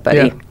luck, buddy.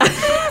 Yeah.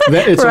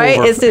 It's right?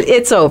 over.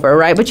 It's over,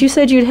 right? But you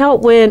said you'd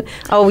help when,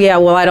 oh, yeah,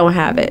 well, I don't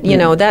have it.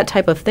 That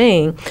type of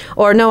thing.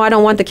 Or, no, I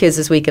don't want the kids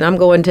this weekend. I'm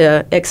going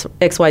to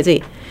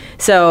XYZ.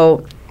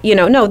 So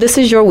no, this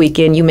is your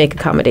weekend, you make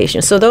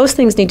accommodations. So those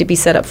things need to be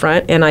set up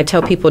front, and I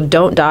tell people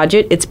don't dodge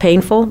it. It's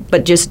painful,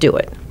 but just do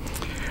it.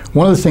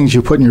 One of the things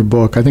you put in your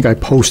book, I think I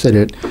posted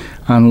it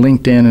on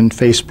LinkedIn and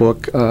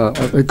Facebook,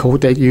 a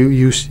quote that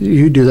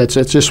you do that's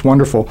just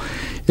wonderful,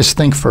 is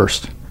think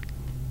first.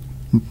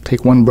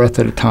 Take one breath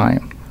at a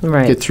time.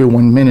 Right. Get through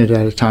 1 minute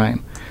at a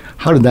time.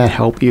 How did that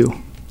help you?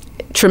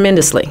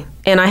 Tremendously.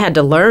 And I had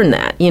to learn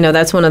that.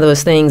 That's one of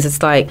those things.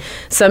 It's like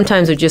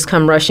sometimes it just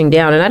come rushing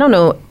down. And I don't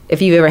know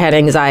if you've ever had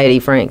anxiety,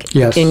 Frank,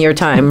 yes. in your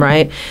time,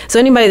 right? So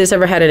anybody that's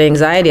ever had an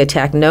anxiety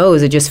attack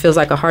knows it just feels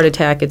like a heart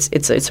attack.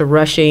 It's a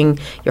rushing,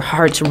 your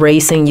heart's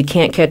racing, you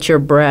can't catch your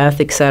breath,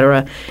 et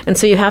cetera. And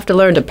so you have to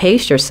learn to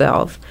pace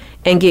yourself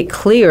and get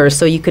clear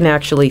so you can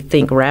actually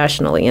think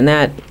rationally. And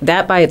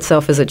that by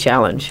itself is a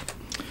challenge.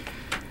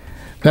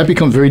 That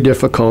becomes very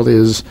difficult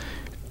is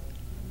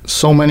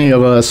so many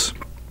of us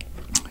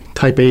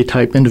type A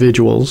type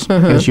individuals,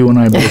 as you and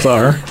I both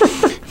are,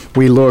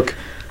 we look,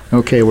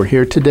 okay, we're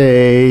here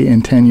today,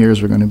 in 10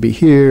 years we're going to be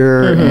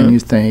here, and you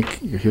think,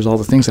 here's all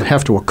the things that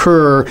have to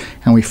occur,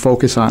 and we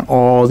focus on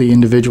all the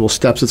individual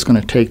steps it's going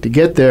to take to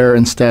get there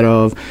instead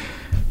of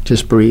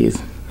just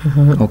breathe.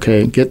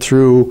 Okay, get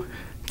through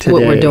today.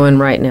 What we're doing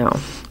right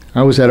now.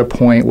 I was at a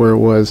point where it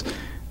was,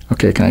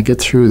 okay, can I get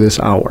through this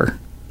hour?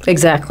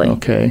 Exactly.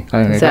 Okay.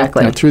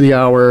 Exactly. I got through the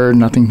hour,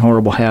 nothing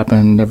horrible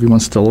happened,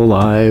 everyone's still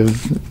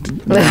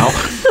alive. Now,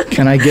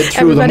 can I get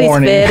through the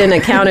morning? Everybody's fed and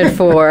accounted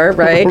for,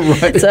 right?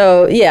 Right.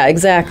 So, yeah,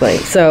 exactly.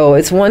 So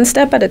it's one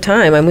step at a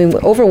time. I mean, we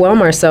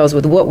overwhelm ourselves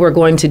with what we're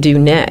going to do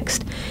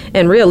next.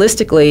 And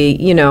realistically,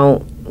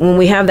 when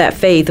we have that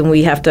faith, and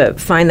we have to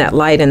find that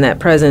light and that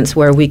presence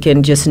where we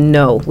can just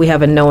know, we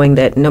have a knowing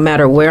that no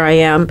matter where I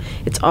am,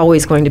 it's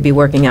always going to be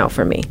working out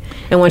for me.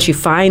 And once you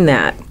find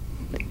that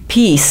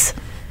peace,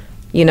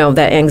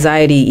 that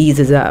anxiety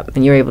eases up,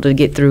 and you're able to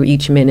get through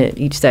each minute,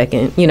 each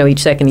second,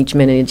 each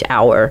minute, each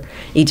hour,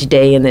 each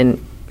day, and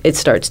then it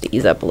starts to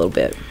ease up a little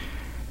bit.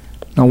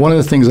 Now, one of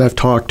the things I've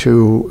talked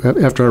to,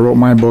 after I wrote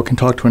my book and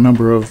talked to a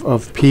number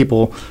of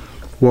people,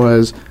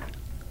 was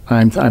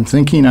I'm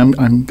thinking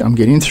I'm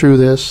getting through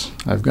this.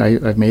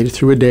 I've made it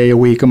through a day, a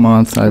week, a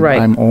month.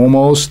 I'm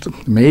almost,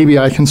 maybe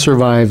I can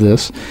survive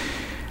this.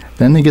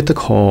 Then they get the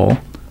call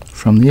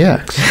from the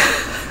ex.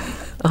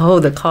 Oh,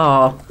 the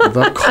call.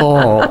 The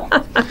call.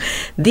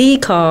 The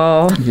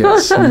call.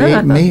 Yes.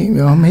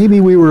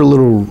 Maybe we were a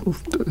little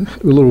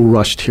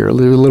rushed here, a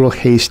little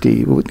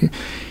hasty.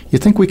 You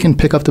think we can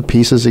pick up the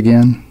pieces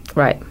again?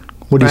 Right.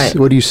 What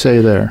do you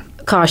say there?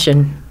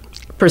 Caution.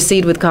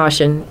 Proceed with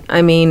caution.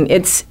 I mean,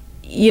 it's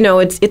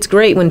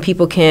great when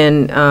people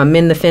can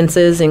mend the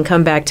fences and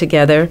come back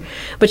together,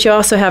 but you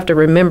also have to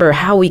remember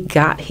how we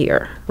got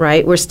here,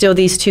 right? We're still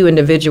these two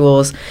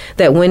individuals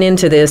that went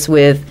into this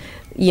with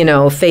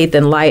faith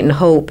and light and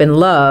hope and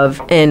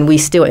love, and we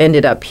still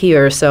ended up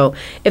here. So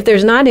if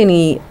there's not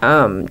any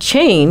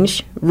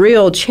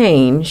real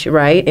change,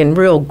 right, and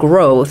real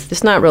growth,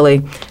 it's not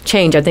really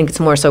change. I think it's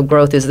more so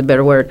growth is the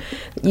better word.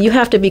 You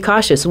have to be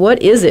cautious.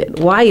 What is it?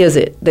 Why is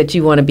it that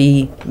you want to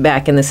be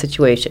back in this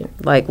situation?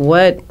 Like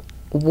what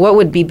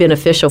would be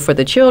beneficial for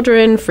the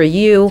children, for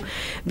you,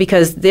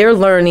 because they're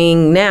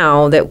learning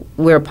now that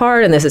we're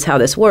apart and this is how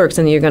this works,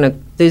 and you're going to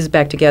do this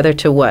back together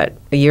to what?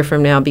 A year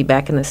from now, be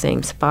back in the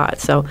same spot.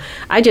 So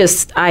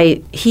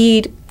I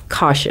heed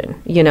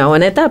caution,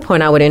 and at that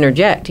point I would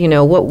interject,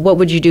 what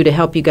would you do to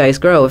help you guys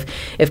grow?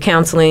 If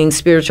counseling,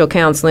 spiritual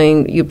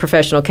counseling,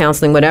 professional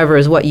counseling, whatever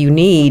is what you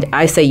need,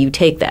 I say you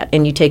take that,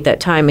 and you take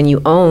that time, and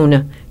you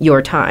own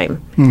your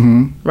time,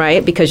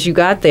 right? Because you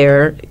got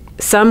there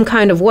some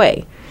kind of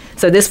way.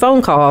 So this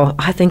phone call,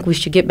 I think we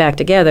should get back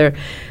together.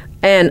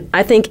 And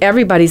I think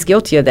everybody's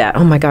guilty of that.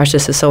 Oh, my gosh,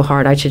 this is so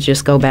hard. I should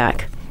just go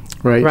back.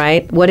 Right.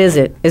 Right? What is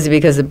it? Is it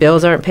because the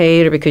bills aren't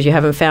paid, or because you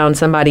haven't found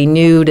somebody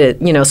new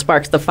that,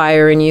 sparks the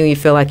fire in you? You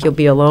feel like you'll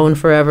be alone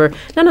forever.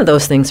 None of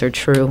those things are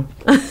true.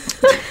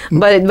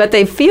 But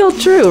they feel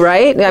true,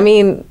 right? I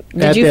mean,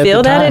 did you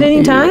feel that at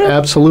any time?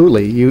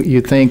 Absolutely. You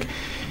think,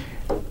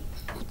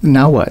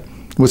 now what?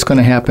 What's going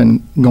to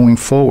happen going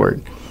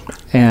forward?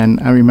 And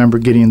I remember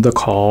getting the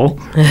call,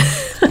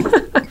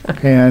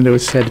 and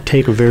it had to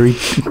take a very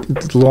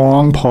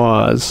long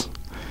pause.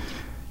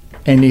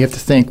 And you have to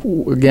think,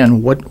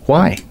 again,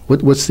 why?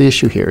 What's the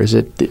issue here? Is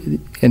it,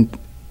 and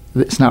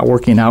it's not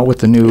working out with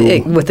the new new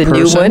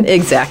one?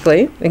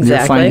 Exactly.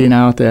 You're finding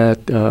out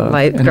that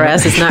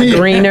grass is not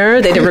greener,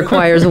 that it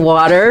requires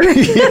water.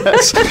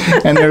 Yes,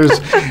 and there's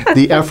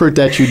the effort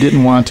that you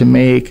didn't want to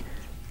make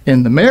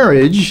in the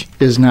marriage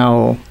is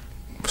now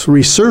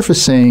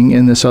resurfacing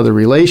in this other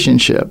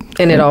relationship.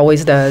 And it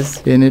always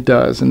does. And it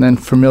does. And then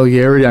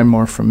familiarity, I'm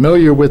more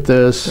familiar with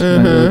this.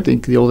 And I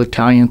think the old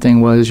Italian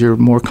thing was you're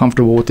more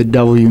comfortable with the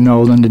devil you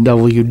know than the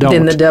devil you don't.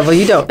 Than the devil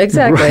you don't.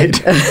 Exactly.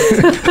 Right.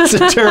 It's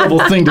a terrible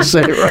thing to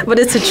say, right? But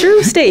it's a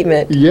true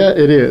statement. Yeah,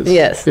 it is.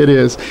 Yes. It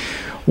is.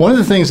 One of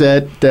the things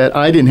that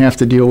I didn't have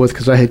to deal with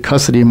because I had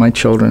custody of my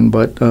children,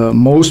 but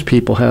most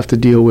people have to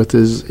deal with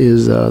is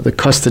the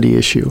custody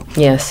issue.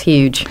 Yes,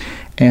 huge.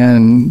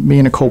 And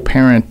being a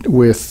co-parent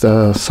with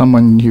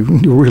someone you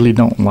really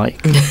don't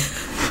like.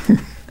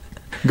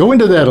 Go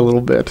into that a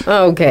little bit.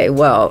 Okay,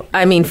 well,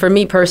 I mean, for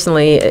me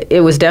personally,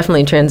 it was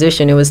definitely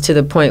transition. It was to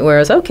the point where I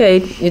was, okay,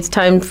 it's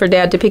time for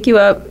Dad to pick you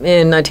up,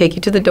 and I take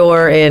you to the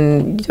door,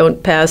 and you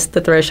don't pass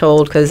the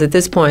threshold, because at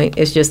this point,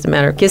 it's just a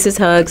matter of kisses,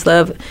 hugs,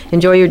 love,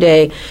 enjoy your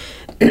day.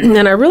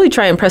 And I really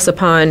try and press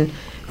upon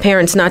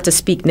parents not to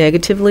speak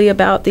negatively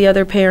about the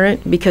other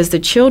parent, because the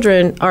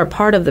children are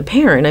part of the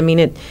parent. I mean,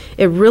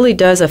 it really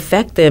does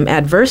affect them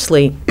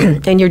adversely,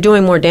 and you're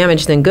doing more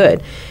damage than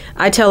good.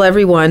 I tell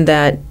everyone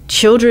that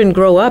children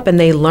grow up and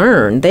they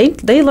learn.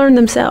 They learn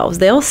themselves.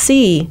 They'll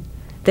see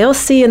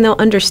and they'll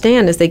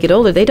understand as they get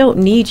older. They don't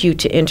need you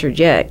to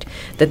interject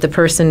that the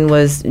person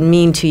was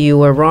mean to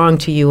you or wrong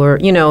to you or,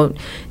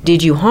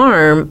 did you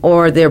harm,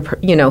 or they're,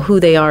 who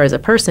they are as a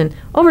person.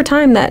 Over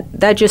time,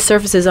 that just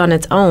surfaces on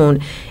its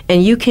own.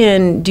 And you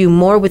can do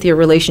more with your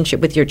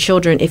relationship with your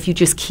children if you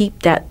just keep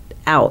that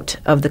out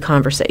of the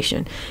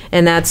conversation.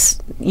 And that's,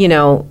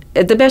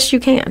 the best you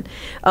can.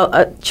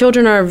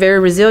 Children are very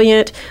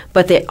resilient,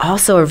 but they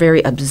also are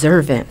very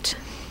observant.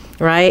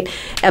 Right?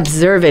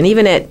 Observant.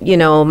 Even at,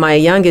 my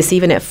youngest,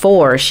 even at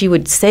 4, she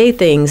would say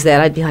things that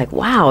I'd be like,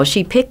 wow,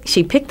 she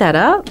picked that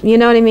up. You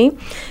know what I mean?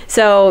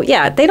 So,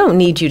 yeah, they don't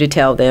need you to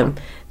tell them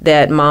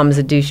that mom's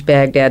a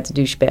douchebag, dad's a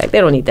douchebag. They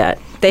don't need that.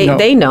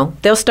 They know.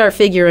 They'll start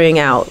figuring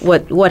out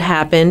what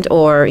happened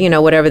or,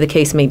 whatever the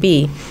case may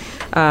be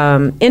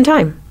in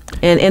time.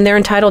 And they're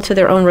entitled to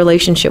their own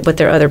relationship with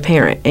their other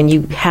parent, and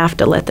you have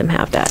to let them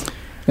have that.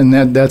 And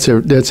that's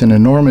an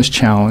enormous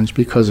challenge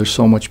because there's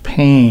so much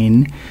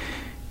pain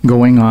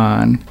going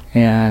on,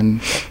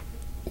 and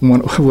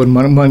what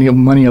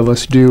many of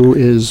us do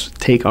is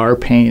take our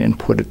pain and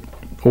put it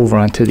over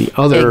onto the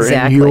other,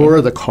 Exactly. and you're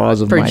the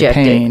cause of Project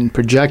my pain.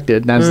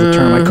 Projected. That's the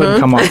term I couldn't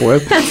come up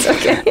with. That's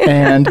okay.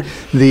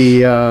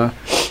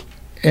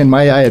 And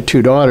I had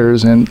 2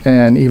 daughters,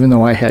 and even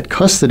though I had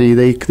custody,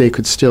 they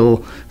could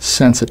still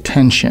sense a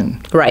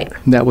tension Right.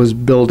 that was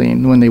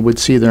building. When they would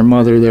see their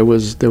mother, there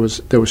was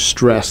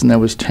stress and there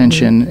was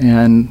tension,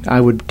 and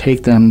I would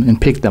take them and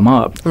pick them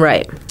up,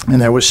 Right.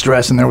 and there was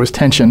stress and there was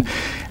tension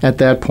at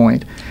that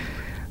point.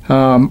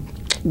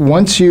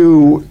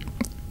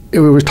 We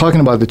were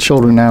talking about the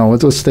children now.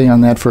 Let's stay on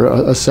that for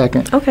a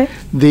second. Okay.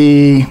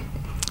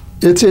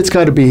 It's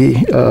got to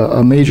be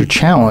a major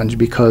challenge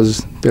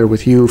because they're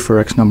with you for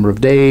X number of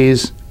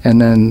days,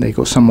 and then they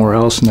go somewhere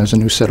else, and there's a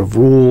new set of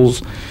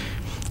rules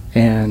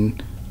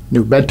and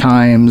new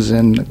bedtimes.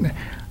 And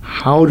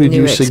how did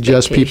you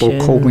suggest people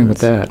coping with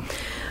that?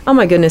 Oh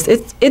my goodness,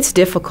 it's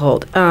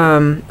difficult,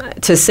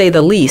 to say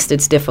the least.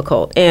 It's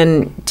difficult,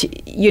 and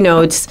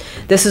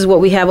this is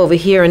what we have over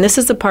here, and this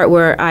is the part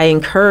where I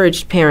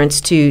encouraged parents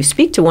to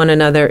speak to one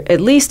another,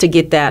 at least to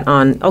get that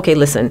on. Okay,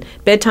 listen,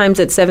 bedtime's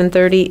at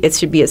 7:30. It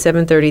should be at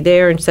 7:30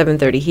 there and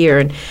 7:30 here,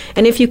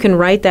 and if you can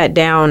write that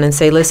down and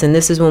say, listen,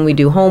 this is when we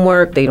do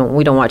homework.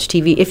 We don't watch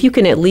TV. If you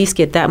can at least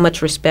get that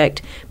much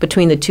respect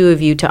between the two of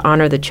you to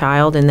honor the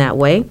child in that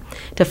way,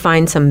 to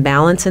find some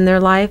balance in their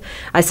life,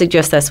 I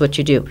suggest that's what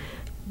you do.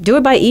 Do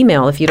it by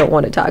email if you don't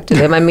want to talk to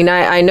them. I mean,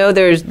 I know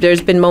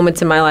there's been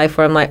moments in my life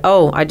where I'm like,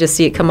 oh, I just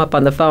see it come up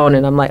on the phone,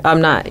 and I'm like,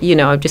 I'm not going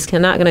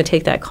to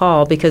take that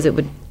call because it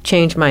would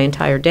change my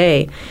entire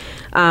day.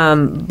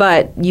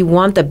 But you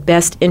want the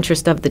best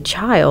interest of the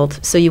child,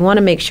 so you want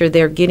to make sure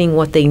they're getting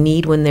what they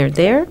need when they're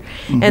there,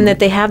 and that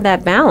they have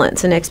that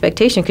balance and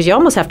expectation, because you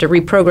almost have to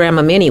reprogram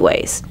them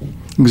anyways.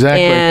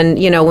 Exactly. And,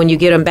 when you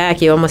get them back,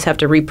 you almost have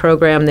to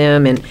reprogram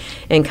them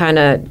and kind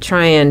of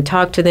try and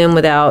talk to them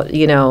without,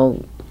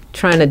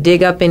 trying to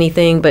dig up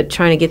anything, but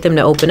trying to get them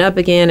to open up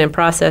again and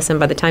process. And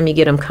by the time you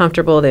get them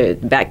comfortable, they're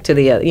back to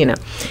the,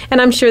 And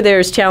I'm sure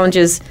there's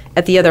challenges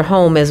at the other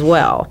home as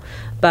well.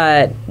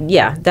 But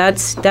yeah,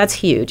 that's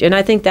huge. And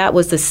I think that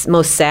was the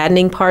most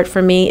saddening part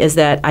for me, is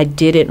that I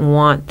didn't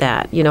want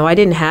that. I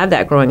didn't have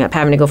that growing up,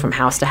 having to go from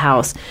house to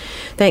house.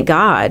 Thank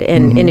God.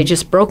 And it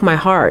just broke my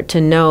heart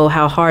to know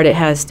how hard it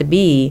has to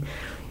be,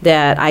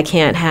 that I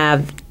can't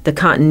have the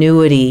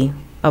continuity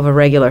of a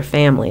regular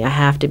family. I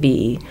have to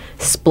be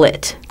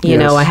split.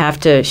 I have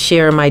to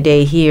share my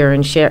day here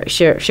and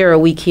share a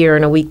week here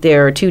and a week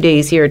there, or 2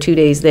 days here, 2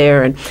 days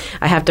there, and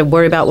I have to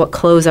worry about what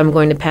clothes I'm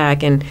going to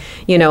pack, and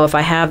if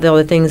I have all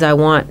the things I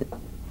want,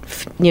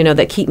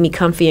 that keep me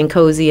comfy and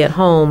cozy at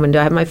home, and do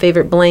I have my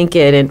favorite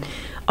blanket, and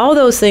all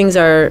those things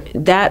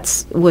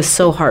was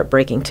so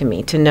heartbreaking to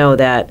me to know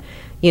that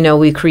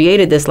we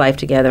created this life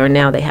together, and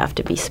now they have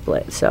to be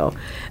split. So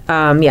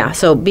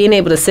so being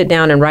able to sit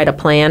down and write a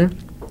plan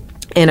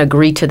and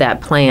agree to that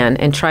plan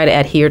and try to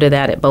adhere to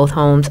that at both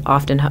homes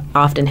often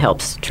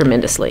helps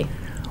tremendously.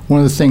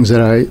 One of the things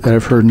that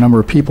I've heard a number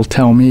of people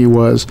tell me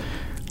was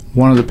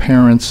one of the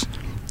parents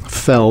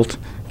felt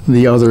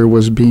the other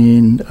was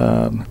being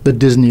the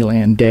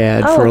Disneyland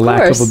dad, for a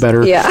lack of a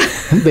better. Yeah.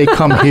 They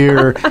come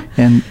here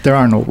and there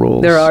are no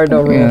rules. There are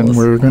no rules. And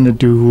we're going to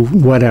do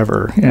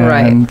whatever.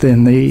 And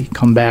then they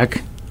come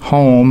back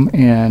home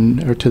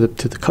or to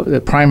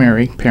the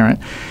primary parent,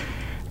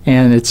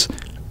 and it's,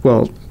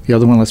 well, the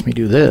other one lets me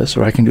do this,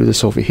 or I can do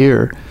this over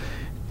here.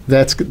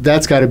 That's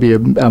got to be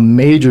a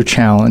major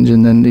challenge.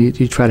 And then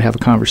you try to have a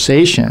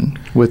conversation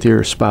with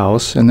your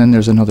spouse, and then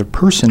there's another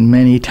person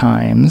many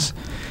times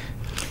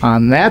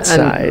on that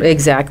side.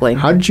 Exactly.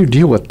 How did you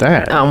deal with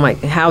that? Oh my!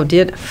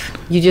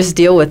 You just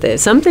deal with it?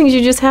 Some things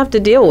you just have to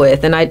deal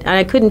with, and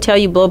I couldn't tell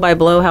you blow by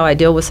blow how I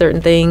deal with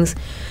certain things.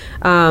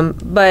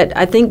 But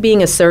I think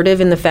being assertive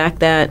in the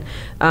fact that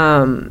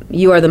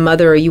you are the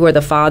mother or you are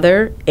the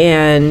father,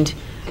 and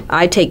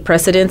I take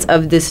precedence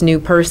of this new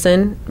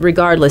person.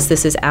 Regardless,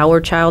 this is our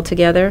child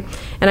together.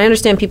 And I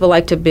understand people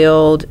like to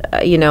build,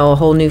 a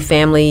whole new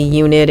family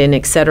unit and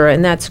et cetera,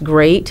 and that's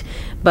great.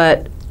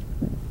 But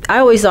I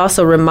always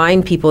also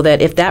remind people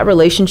that if that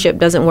relationship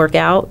doesn't work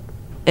out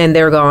and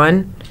they're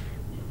gone,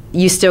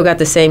 you still got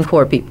the same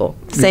core people.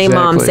 Same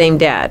mom, same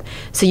dad.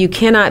 So you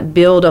cannot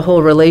build a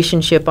whole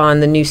relationship on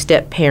the new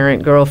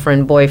step-parent,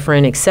 girlfriend,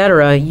 boyfriend, et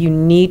cetera. You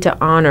need to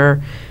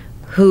honor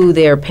who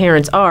their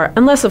parents are,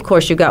 unless, of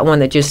course, you got one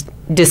that just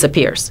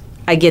disappears.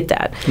 I get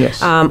that.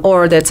 Yes.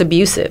 Or that's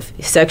abusive,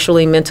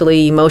 sexually,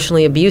 mentally,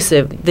 emotionally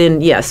abusive. Then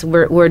yes,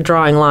 we're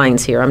drawing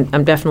lines here.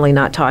 I'm definitely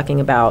not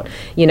talking about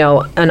in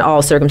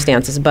all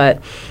circumstances.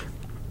 But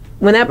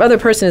when that other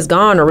person is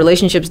gone, or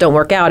relationships don't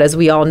work out, as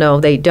we all know,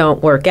 they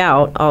don't work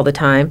out all the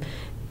time.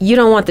 You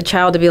don't want the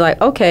child to be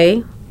like,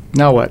 okay,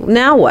 now what?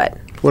 Now what?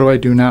 What do I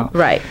do now?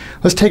 Right.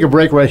 Let's take a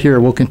break right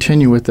here. We'll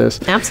continue with this.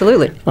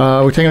 Absolutely.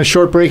 We're taking a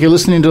short break. You're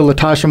listening to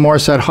Latasha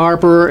Morissette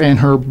Harper and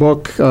her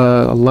book,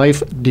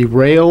 Life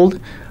Derailed,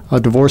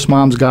 A Divorced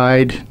Mom's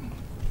Guide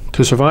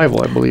to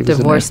Survival, I believe.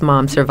 Divorced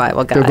Mom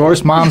Survival Guide.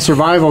 Divorced Mom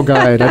Survival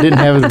Guide. I didn't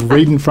have it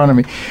right in front of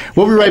me.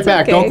 We'll be right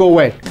back. Okay. Don't go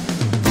away.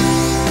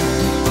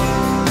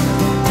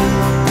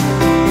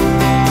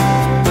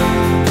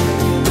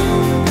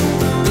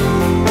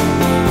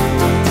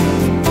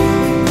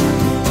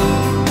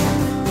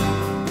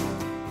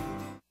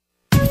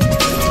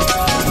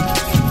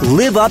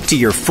 Live up to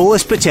your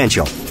fullest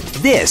potential.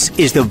 This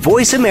is the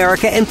Voice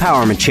America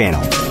Empowerment Channel.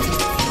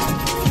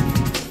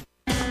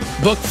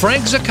 Book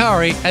Frank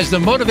Zaccari as the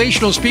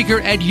motivational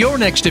speaker at your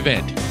next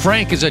event.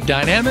 Frank is a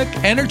dynamic,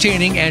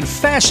 entertaining, and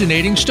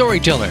fascinating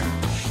storyteller.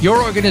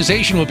 Your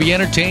organization will be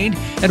entertained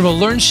and will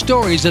learn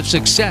stories of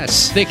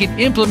success they can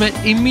implement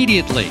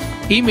immediately.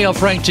 Email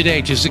Frank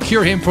today to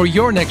secure him for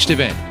your next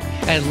event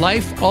at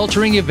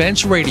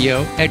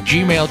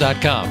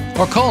lifealteringeventsradio@gmail.com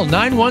or call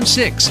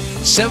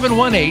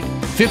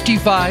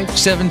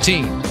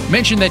 916-718-5517.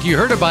 Mention that you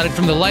heard about it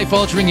from the Life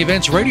Altering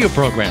Events radio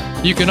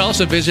program. You can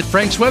also visit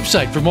Frank's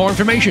website for more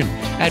information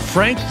at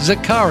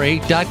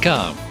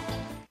frankzaccari.com.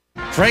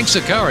 Frank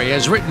Zaccari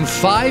has written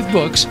 5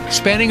 books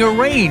spanning a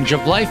range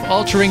of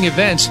life-altering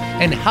events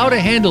and how to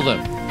handle them.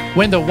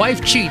 When the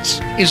Wife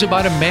Cheats is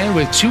about a man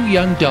with 2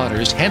 young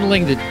daughters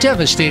handling the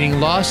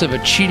devastating loss of a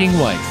cheating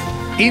wife.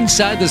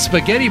 Inside the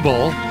Spaghetti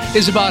Bowl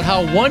is about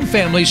how one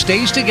family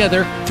stays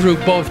together through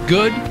both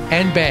good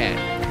and bad.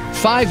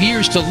 5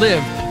 Years to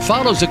Live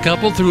follows a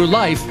couple through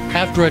life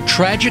after a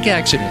tragic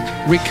accident,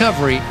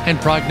 recovery,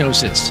 and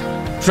prognosis.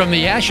 From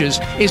the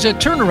Ashes is a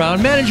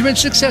turnaround management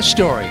success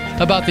story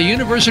about the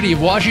University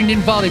of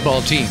Washington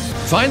volleyball team.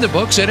 Find the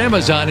books at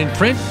Amazon in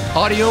print,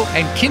 audio,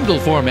 and Kindle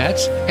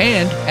formats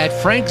and at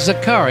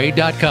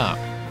frankzaccari.com.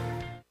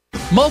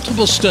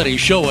 Multiple studies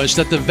show us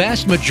that the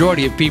vast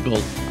majority of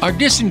people are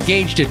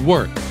disengaged at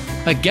work.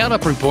 A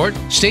Gallup report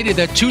stated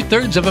that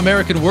 2/3 of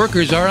American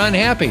workers are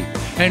unhappy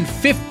and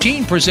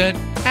 15%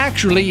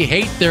 actually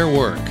hate their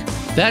work.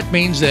 That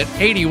means that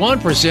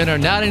 81% are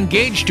not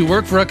engaged to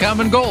work for a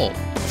common goal.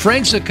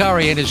 Frank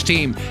Zaccari and his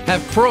team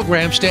have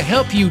programs to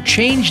help you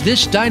change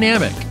this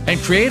dynamic and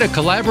create a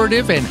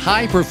collaborative and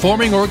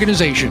high-performing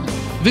organization.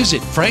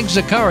 Visit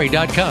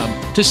frankzaccari.com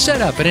to set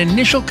up an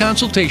initial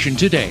consultation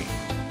today.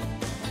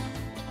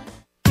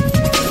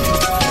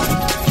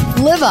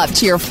 Live up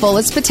to your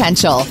fullest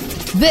potential.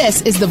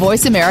 This is the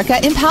Voice America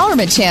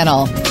Empowerment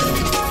Channel.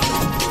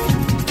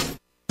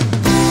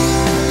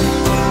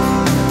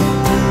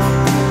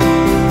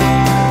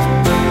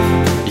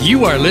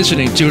 You are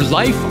listening to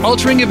Life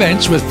Altering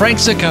Events with Frank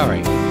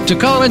Zaccari. To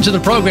call into the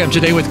program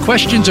today with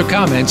questions or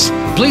comments,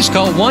 please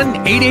call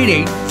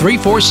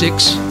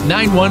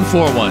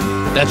 1-888-346-9141.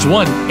 That's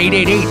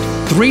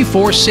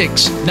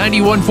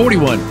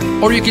 1-888-346-9141.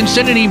 Or you can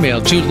send an email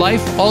to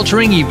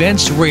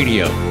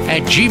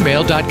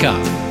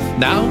lifealteringeventsradio@gmail.com.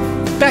 Now,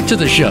 back to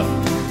the show.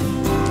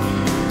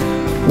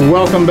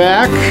 Welcome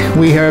back.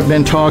 We have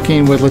been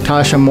talking with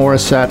Latasha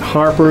Morissette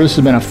Harper. This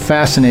has been a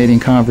fascinating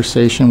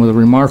conversation with a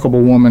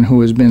remarkable woman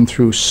who has been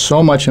through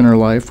so much in her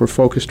life. We're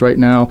focused right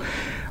now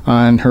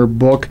on her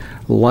book,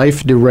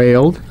 Life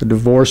Derailed, A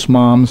Divorced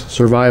Mom's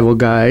Survival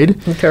Guide.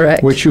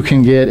 Correct. Which you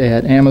can get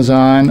at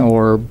Amazon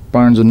or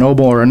Barnes &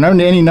 Noble or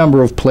any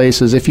number of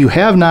places. If you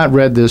have not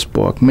read this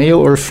book, male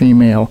or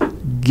female,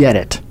 get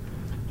it.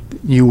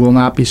 You will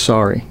not be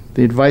sorry.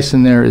 The advice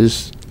in there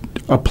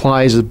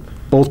applies to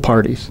both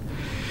parties.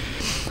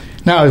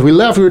 Now, as we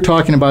left, we were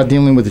talking about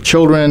dealing with the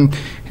children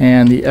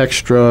and the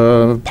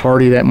extra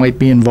party that might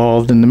be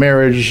involved in the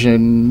marriage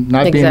and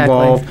not be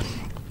involved.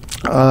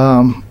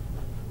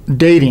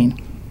 Dating.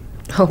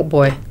 Oh,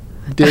 boy.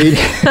 Dating.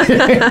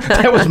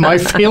 That was my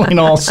feeling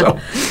also.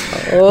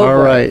 All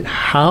right.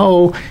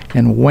 How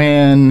and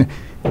when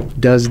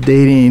does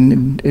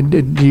dating,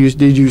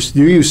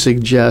 do you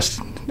suggest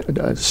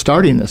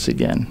starting this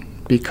again?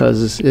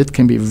 Because it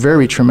can be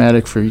very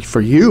traumatic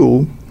for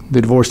you,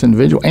 the divorced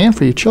individual, and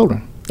for your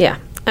children. Yeah.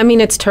 I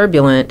mean, it's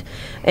turbulent.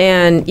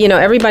 And,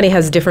 everybody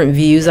has different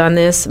views on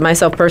this.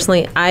 Myself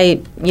personally, I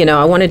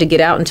wanted to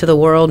get out into the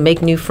world,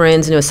 make new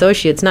friends, new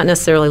associates, not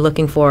necessarily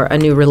looking for a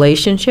new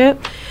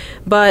relationship,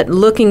 but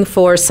looking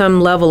for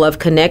some level of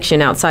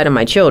connection outside of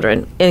my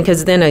children. And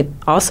because then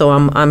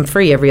I'm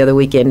free every other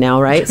weekend now,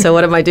 right? So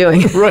what am I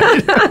doing?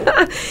 Right.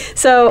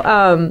 So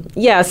a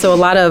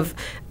lot of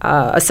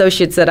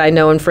associates that I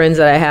know and friends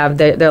that I have,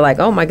 they're like,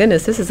 oh my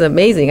goodness, this is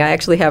amazing. I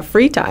actually have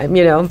free time,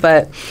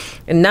 but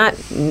not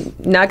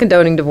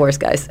condoning divorce,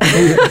 guys,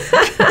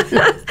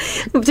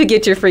 to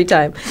get your free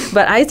time.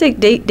 But I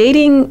take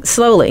dating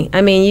slowly.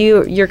 I mean,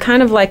 you're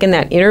kind of like in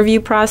that interview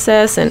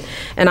process, and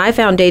I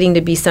found dating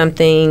to be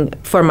something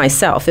for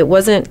myself. It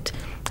wasn't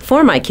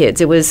for my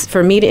kids. It was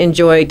for me to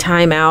enjoy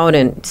time out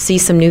and see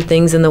some new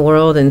things in the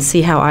world and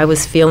see how I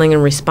was feeling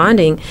and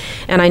responding.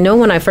 And I know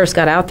when I first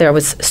got out there, I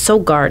was so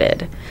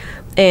guarded.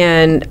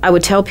 And I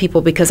would tell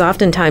people, because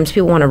oftentimes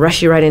people want to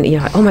rush you right in,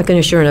 oh my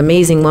goodness, you're an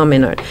amazing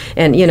woman,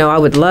 and I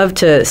would love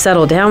to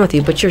settle down with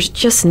you, but you're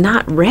just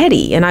not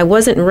ready. And I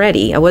wasn't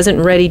ready. I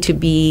wasn't ready to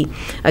be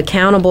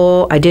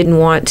accountable. I didn't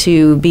want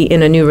to be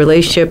in a new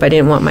relationship. I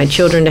didn't want my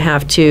children to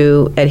have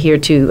to adhere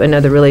to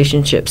another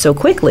relationship so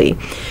quickly.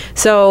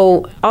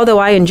 So although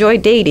I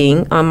enjoyed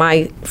dating on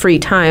my free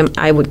time,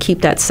 I would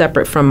keep that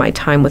separate from my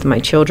time with my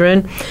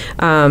children,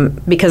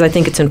 because I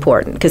think it's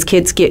important, because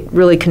kids get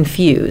really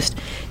confused.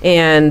 And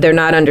and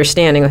they're not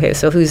understanding, okay,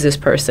 so who's this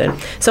person?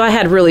 So I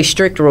had really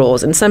strict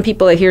rules, and some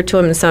people adhere to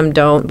them and some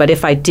don't. But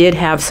if I did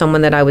have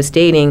someone that I was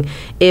dating,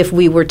 if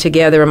we were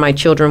together and my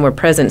children were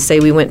present, say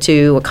we went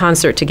to a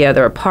concert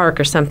together, a park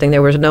or something,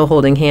 there was no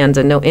holding hands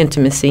and no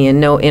intimacy and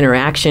no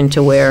interaction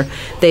to where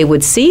they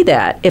would see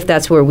that if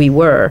that's where we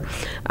were.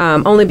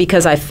 Only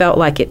because I felt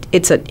like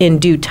it's in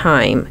due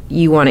time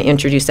you want to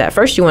introduce that.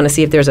 First, you want to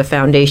see if there's a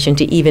foundation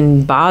to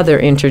even bother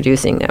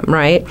introducing them,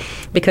 right?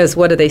 Because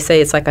what do they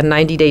say? It's like a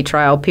 90-day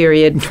trial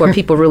period before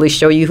people really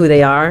show you who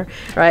they are,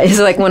 right? It's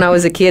like when I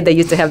was a kid, they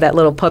used to have that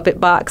little puppet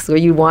box where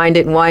you wind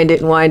it and wind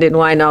it and wind it and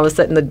wind, and all of a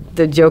sudden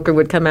the Joker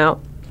would come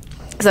out.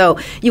 So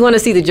you want to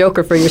see the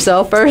Joker for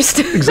yourself first.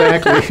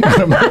 Exactly.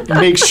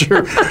 Make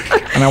sure.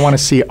 And I want to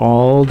see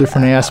all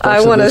different aspects of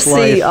this life. I want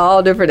to see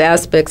all different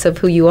aspects of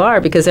who you are,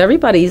 because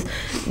everybody's,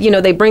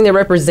 they bring their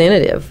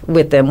representative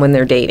with them when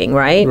they're dating,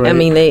 right? I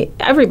mean,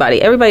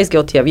 everybody's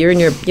guilty of. You're in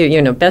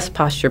your best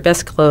posture,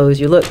 best clothes.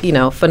 You look,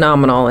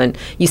 phenomenal, and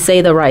you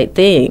say the right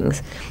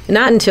things.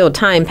 Not until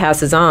time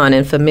passes on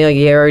and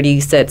familiarity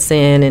sets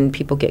in and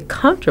people get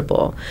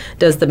comfortable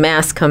does the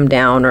mask come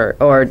down,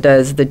 or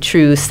does the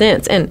true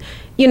sense. And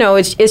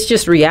it's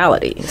just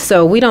reality.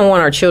 So we don't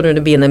want our children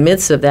to be in the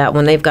midst of that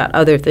when they've got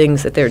other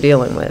things that they're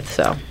dealing with.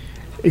 So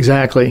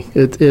exactly,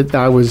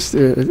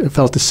 it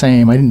felt the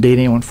same. I didn't date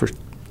anyone for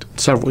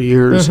several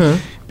years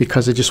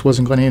because I just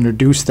wasn't going to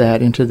introduce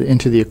that into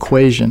the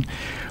equation.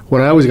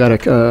 What I always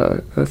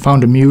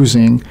found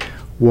amusing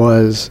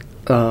was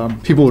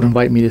people would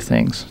invite me to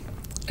things.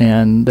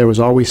 And there was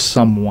always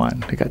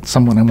someone. They got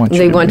someone I want you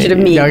to meet. They want you to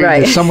meet, right.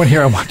 There's someone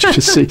here I want you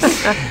to see.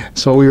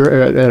 So we were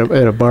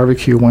at a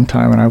barbecue one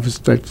time, and I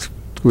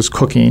was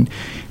cooking,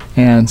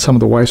 and some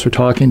of the wives were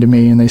talking to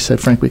me, and they said,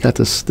 "Frank, we got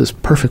this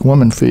perfect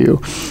woman for you."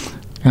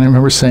 And I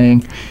remember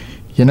saying,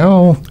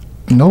 no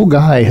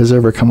guy has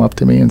ever come up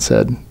to me and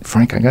said,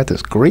 "Frank, I got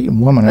this great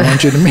woman I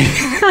want you to meet."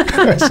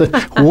 I said,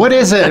 "What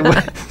is it?"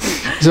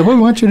 He said, "Well,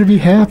 we want you to be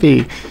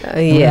happy."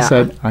 And I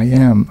said, "I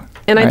am."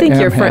 And I think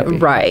you're happy.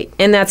 Right.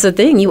 And that's the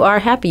thing. You are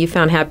happy. You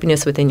found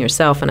happiness within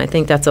yourself. And I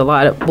think that's a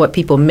lot of what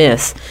people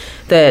miss,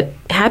 that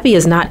happy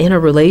is not in a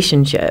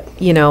relationship.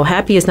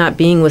 Happy is not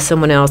being with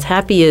someone else.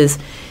 Happy is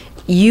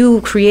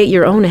you create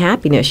your own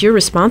happiness. You're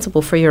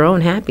responsible for your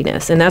own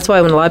happiness. And that's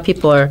why when a lot of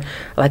people are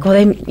like, well,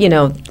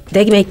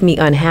 they make me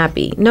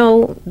unhappy.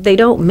 No, they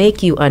don't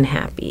make you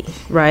unhappy,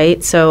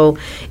 right? So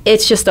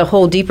it's just a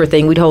whole deeper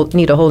thing. We'd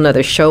need a whole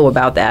nother show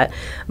about that.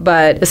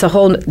 But it's a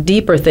whole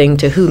deeper thing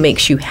to who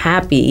makes you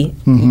happy.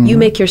 Mm-hmm. You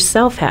make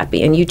yourself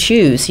happy, and you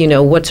choose,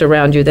 what's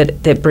around you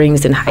that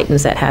brings and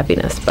heightens that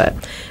happiness.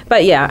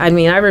 But yeah, I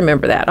mean, I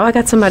remember that. Oh, I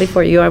got somebody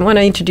for you. I want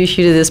to introduce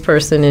you to this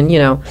person, and,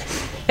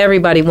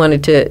 everybody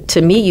wanted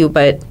to meet you,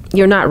 but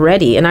you're not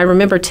ready. And I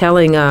remember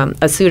telling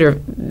a suitor,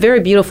 very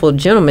beautiful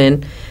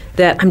gentleman,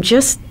 that I'm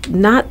just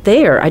not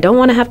there. I don't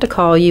want to have to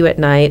call you at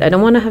night. I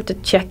don't want to have to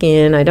check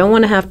in. I don't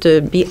want to have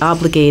to be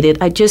obligated.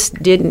 I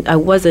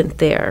wasn't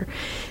there.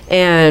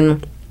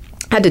 And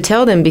I had to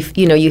tell them,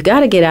 you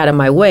got to get out of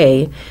my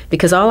way,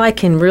 because all I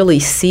can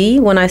really see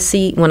when I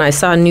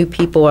saw new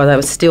people, or I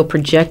was still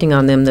projecting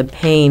on them the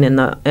pain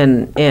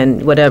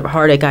and whatever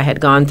heartache I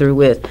had gone through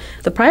with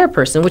the prior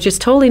person, which is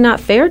totally not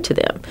fair to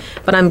them.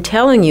 But I'm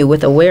telling you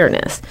with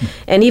awareness.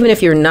 And even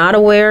if you're not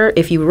aware,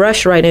 if you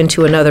rush right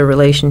into another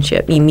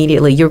relationship,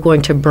 immediately you're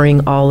going to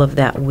bring all of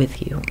that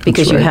with you,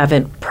 because you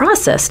haven't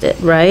processed it,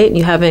 right?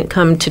 You haven't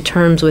come to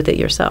terms with it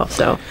yourself.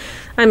 So,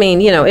 I mean,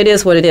 it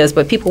is what it is,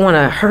 but people want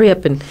to hurry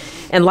up and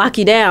lock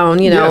you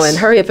down, yes. and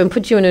hurry up and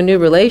put you in a new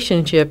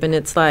relationship, and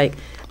it's like,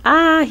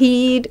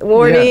 heed,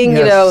 warning,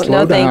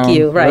 no, thank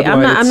you, right?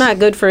 I'm not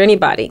good for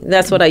anybody.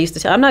 That's what I used to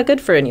tell. I'm not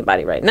good for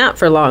anybody, right? Not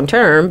for long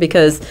term,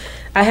 because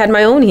I had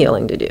my own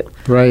healing to do.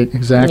 Right,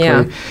 exactly.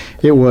 Yeah.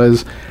 It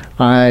was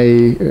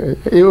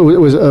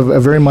a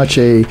very much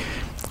a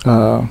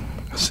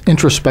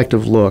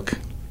introspective look.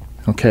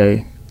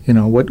 Okay.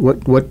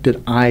 What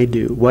did I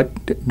do?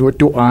 What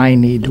do I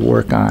need to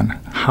work on?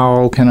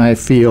 How can I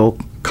feel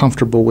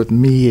comfortable with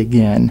me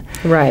again?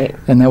 Right.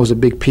 And that was a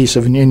big piece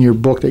of in your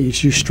book that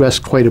you stress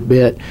quite a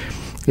bit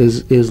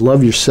is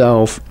love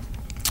yourself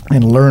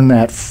and learn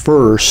that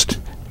first,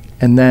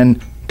 and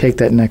then take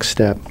that next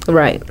step.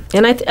 Right.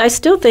 And I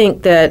still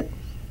think that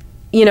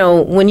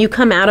when you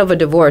come out of a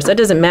divorce, that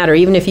doesn't matter,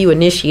 even if you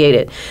initiate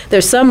it.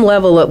 There's some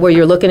level where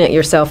you're looking at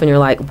yourself and you're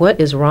like,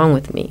 what is wrong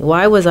with me?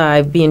 Why was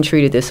I being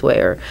treated this way?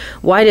 Or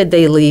why did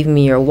they leave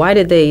me? Or why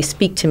did they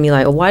speak to me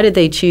like, or why did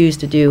they choose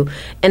to do?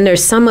 And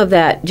there's some of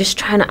that just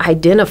trying to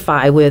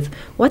identify with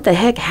what the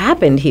heck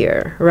happened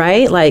here,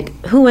 right? Like,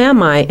 who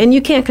am I? And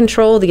you can't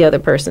control the other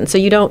person. So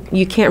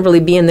you can't really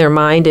be in their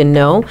mind and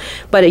know,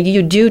 but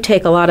you do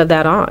take a lot of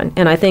that on.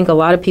 And I think a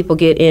lot of people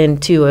get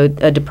into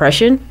a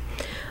depression.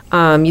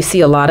 You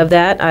see a lot of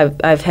that.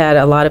 I've had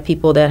a lot of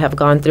people that have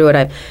gone through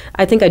it.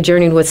 I think I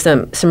journeyed with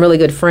some really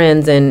good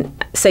friends, and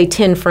say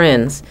 10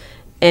 friends,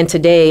 and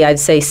today I'd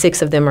say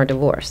 6 of them are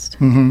divorced,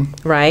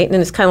 right?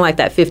 And it's kind of like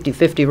that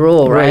 50-50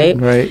 rule, right?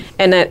 Right.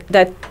 And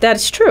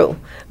that's true.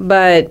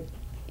 But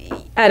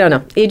I don't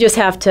know. You just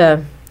have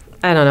to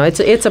I don't know.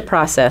 It's a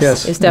process.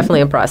 Yes. It's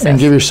definitely a process. And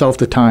give yourself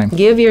the time.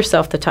 Give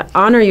yourself the time.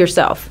 Honor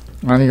yourself.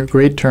 Honor,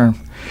 great term.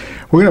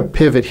 We're going to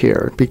pivot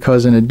here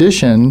because in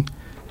addition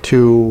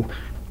to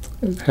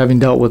having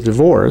dealt with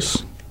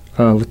divorce,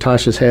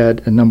 Latasha's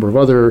had a number of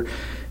other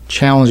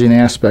challenging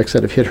aspects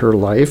that have hit her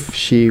life.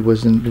 She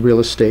was in real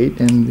estate,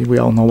 and we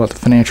all know about the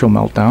financial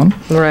meltdown.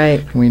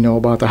 Right. We know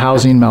about the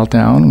housing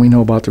meltdown. We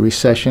know about the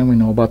recession. We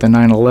know about the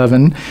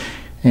 9/11.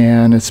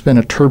 And it's been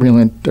a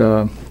turbulent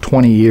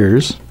 20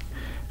 years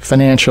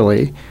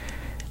financially.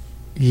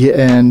 Yeah,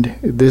 and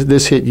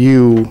this hit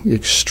you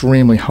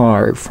extremely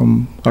hard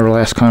from our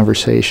last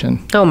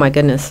conversation. Oh, my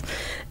goodness.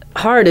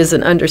 Hard is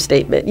an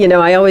understatement. You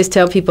know, I always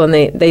tell people, and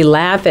they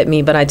laugh at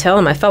me, but I tell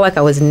them I felt like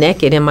I was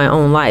naked in my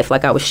own life,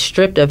 like I was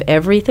stripped of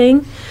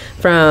everything,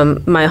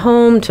 from my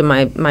home to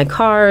my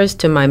cars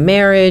to my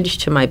marriage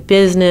to my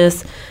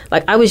business.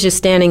 Like I was just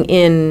standing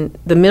in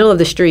the middle of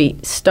the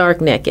street,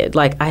 stark naked.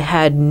 Like I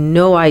had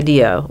no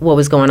idea what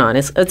was going on.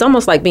 It's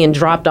almost like being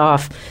dropped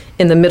off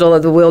in the middle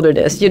of the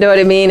wilderness. You know what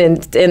I mean?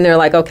 And they're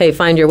like, okay,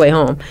 find your way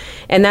home.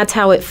 And that's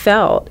how it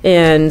felt.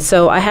 And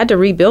so I had to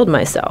rebuild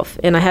myself,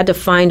 and I had to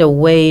find a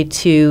way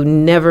to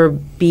never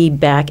be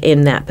back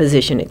in that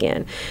position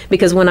again.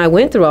 Because when I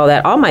went through all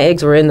that, all my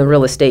eggs were in the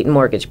real estate and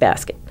mortgage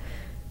basket,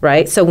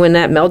 right? So when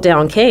that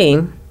meltdown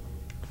came,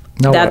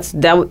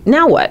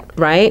 now what,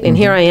 right? And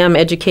here I am,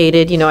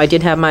 educated. You know, I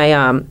did have my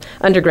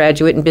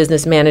undergraduate in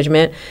business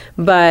management,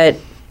 but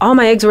all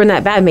my eggs were in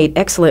that bag. I made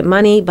excellent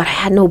money, but I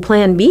had no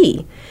plan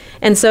B.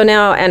 And so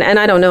now, and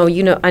I don't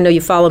know, I know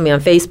you follow me on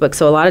Facebook,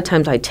 so a lot of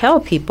times I tell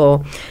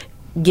people,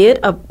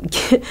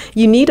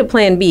 you need a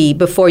plan B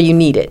before you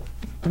need it.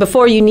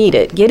 Before you need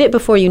it. Get it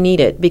before you need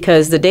it,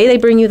 because the day they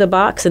bring you the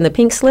box and the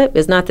pink slip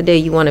is not the day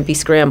you want to be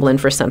scrambling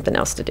for something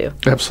else to do.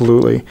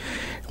 Absolutely.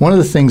 One of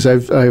the things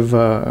I've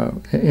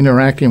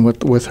interacting with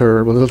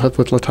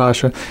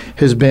Latasha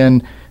has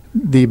been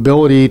the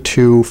ability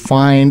to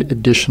find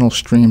additional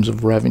streams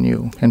of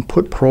revenue and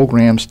put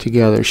programs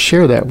together.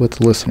 Share that with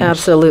the listeners.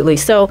 Absolutely.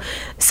 So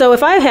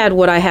if I had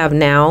what I have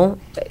now,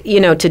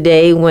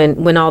 today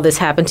when all this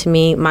happened to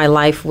me, my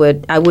life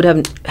I would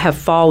have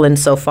fallen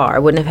so far. I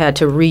wouldn't have had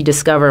to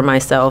rediscover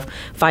myself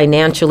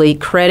financially,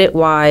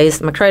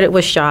 credit-wise. My credit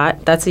was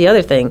shot. That's the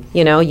other thing.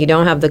 You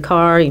don't have the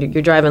car.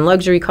 You're driving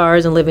luxury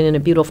cars and living in a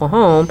beautiful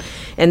home,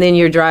 and then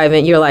you're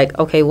like,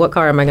 okay, what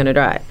car am I going to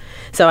drive?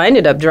 So I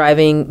ended up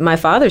driving my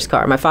father's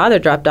car. My father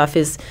dropped off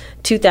his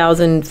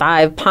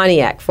 2005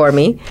 Pontiac for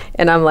me,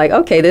 and I'm like,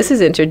 okay, this is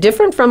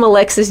different from a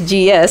Lexus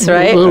GS,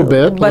 right? A little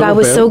bit. But I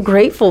was so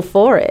grateful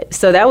for it.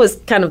 So that was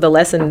kind of the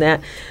lesson in that.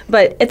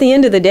 But at the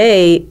end of the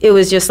day, it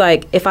was just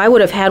like, if I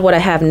would have had what I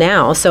have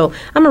now. So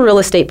I'm a real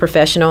estate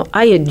professional.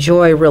 I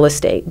enjoy real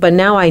estate, but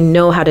now I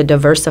know how to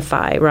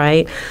diversify,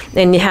 right?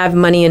 And you have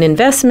money in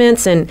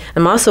investments, and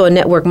I'm also a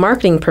network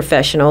marketing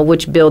professional,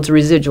 which builds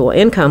residual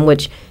income,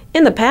 which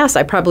in the past,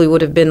 I probably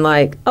would have been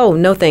like, oh,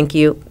 no, thank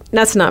you.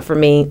 That's not for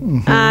me.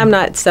 Mm-hmm. I'm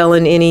not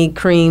selling any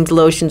creams,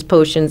 lotions,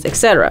 potions,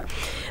 etc.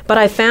 But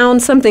I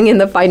found something in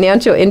the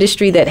financial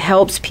industry that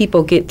helps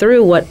people get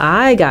through what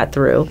I got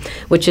through,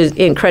 which is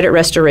in credit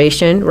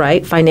restoration,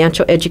 right?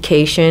 Financial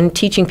education,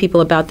 teaching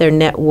people about their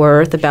net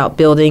worth, about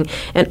building,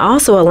 and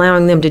also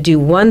allowing them to do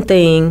one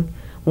thing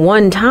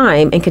one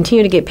time and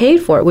continue to get paid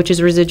for it, which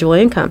is residual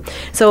income.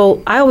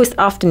 So I always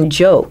often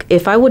joke,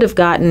 if I would have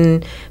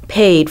gotten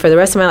paid for the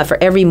rest of my life for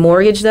every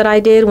mortgage that I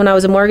did when I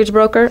was a mortgage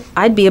broker,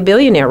 I'd be a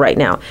billionaire right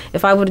now.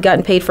 If I would have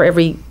gotten paid for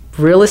every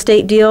real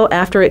estate deal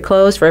after it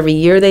closed, for every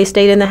year they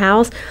stayed in the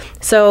house.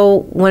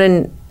 So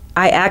when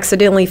I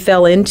accidentally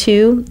fell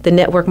into the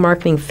network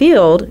marketing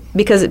field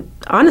because it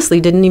honestly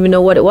didn't even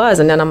know what it was.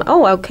 And then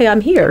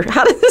I'm here.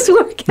 How did this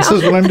work out? This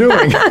is what I'm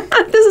doing.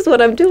 This is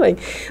what I'm doing.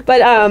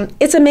 But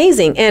it's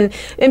amazing. And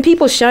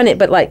people shun it.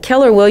 But like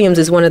Keller Williams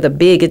is one of the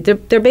big,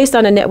 they're based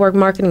on a network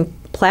marketing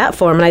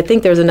platform. And I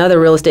think there's another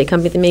real estate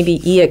company that may be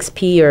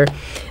EXP, or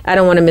I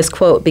don't want to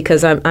misquote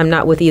because I'm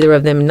not with either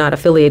of them, not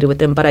affiliated with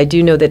them, but I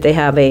do know that they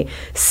have a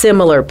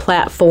similar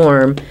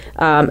platform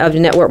of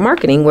network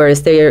marketing,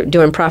 whereas they're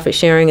doing profit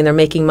sharing and they're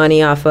making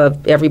money off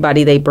of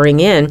everybody they bring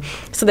in.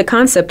 So the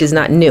concept is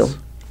not new.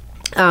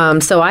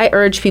 So I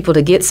urge people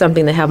to get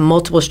something that have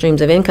multiple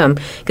streams of income,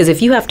 because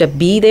if you have to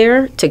be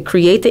there to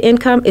create the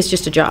income, it's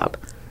just a job.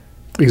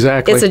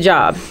 Exactly. It's a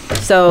job.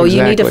 So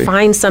you need to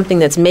find something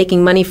that's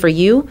making money for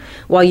you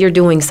while you're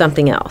doing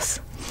something else.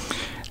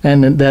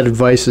 And that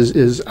advice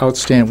is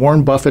outstanding.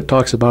 Warren Buffett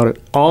talks about it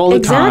all the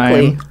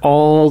time.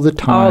 All the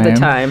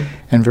time.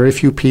 And very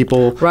few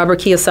people. Robert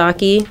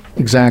Kiyosaki.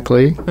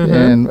 Exactly.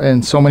 Mm-hmm.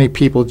 And so many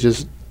people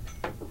just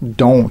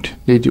don't.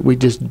 We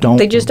just don't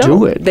They just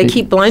do it. They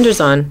keep blinders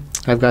on.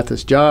 I've got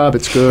this job.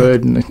 It's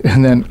good.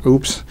 And then,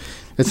 oops,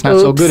 it's not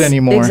so good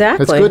anymore.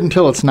 Exactly. It's good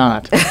until it's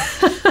not.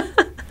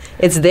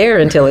 It's there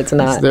until it's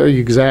not. It's there,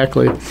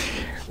 exactly.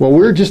 Well,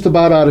 we're just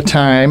about out of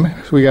time.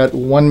 So we got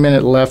 1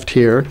 minute left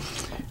here.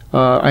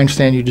 I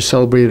understand you just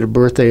celebrated a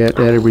birthday at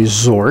a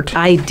resort.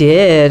 I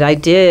did.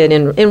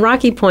 In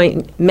Rocky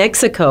Point,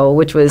 Mexico,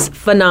 which was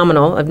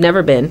phenomenal. I've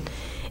never been.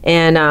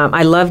 And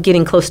I love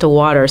getting close to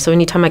water. So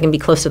anytime I can be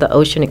close to the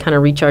ocean, it kind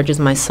of recharges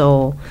my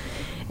soul.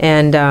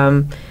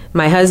 And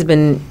my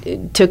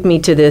husband took me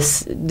to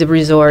the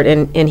resort,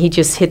 and he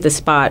just hit the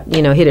spot,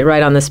 hit it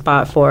right on the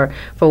spot for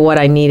what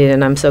I needed,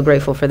 and I'm so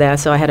grateful for that.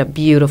 So I had a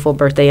beautiful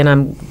birthday, and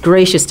I'm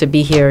gracious to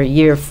be here.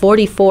 Year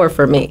 44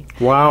 for me.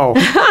 Wow.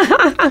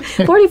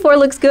 44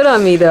 looks good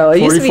on me, though.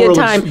 It used to be a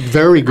time. Looks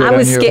very good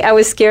on you. I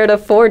was scared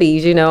of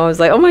 40s, I was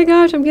like, oh my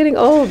gosh, I'm getting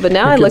old. But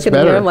now I look at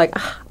the mirror, I'm like,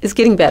 it's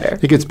getting better.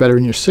 It gets better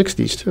in your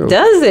 60s, too.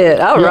 Does it?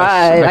 All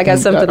right. I got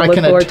something to look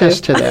forward to. I can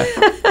attest to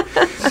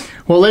that.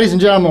 Well, ladies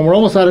and gentlemen, we're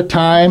almost out of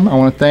time. I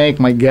want to thank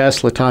my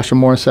guest, Latasha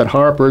Morissette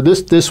Harper.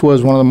 This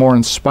was one of the more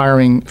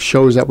inspiring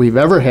shows that we've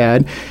ever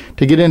had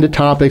to get into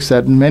topics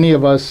that many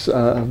of us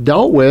have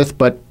dealt with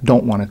but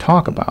don't want to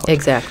talk about.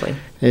 Exactly.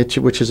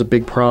 Which is a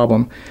big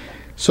problem.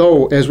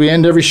 So, as we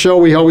end every show,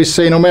 we always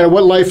say, no matter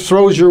what life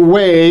throws your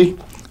way,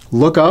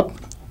 look up,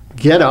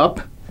 get up,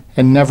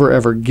 and never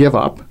ever give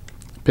up.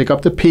 Pick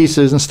up the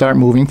pieces and start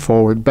moving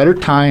forward. Better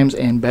times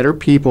and better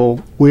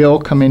people will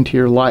come into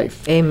your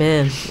life.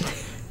 Amen.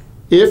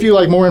 If you'd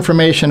like more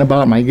information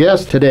about my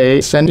guest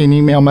today, send an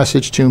email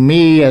message to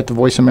me at the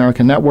Voice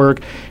America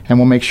Network, and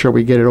we'll make sure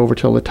we get it over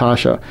to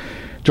Latasha.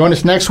 Join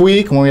us next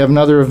week when we have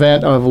another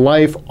event of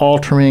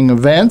life-altering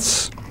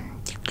events.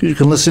 You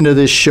can listen to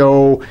this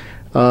show.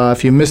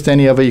 If you missed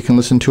any of it, you can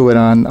listen to it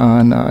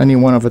on any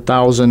one of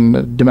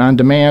 1,000 on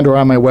demand or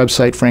on my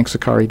website,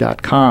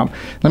 frankzachary.com.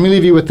 Let me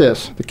leave you with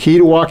this. The key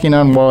to walking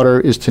on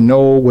water is to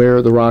know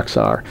where the rocks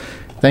are.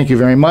 Thank you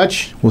very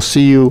much. We'll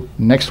see you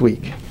next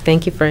week.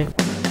 Thank you, Frank.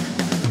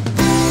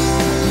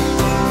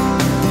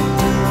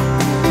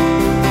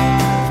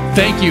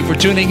 Thank you for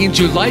tuning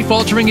into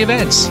Life-Altering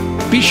Events.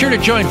 Be sure to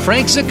join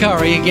Frank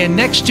Zachary again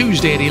next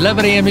Tuesday at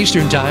 11 a.m.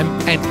 Eastern Time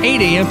and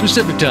 8 a.m.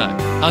 Pacific Time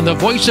on the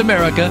Voice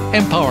America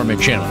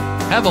Empowerment Channel.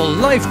 Have a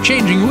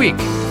life-changing week,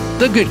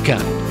 the good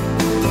kind.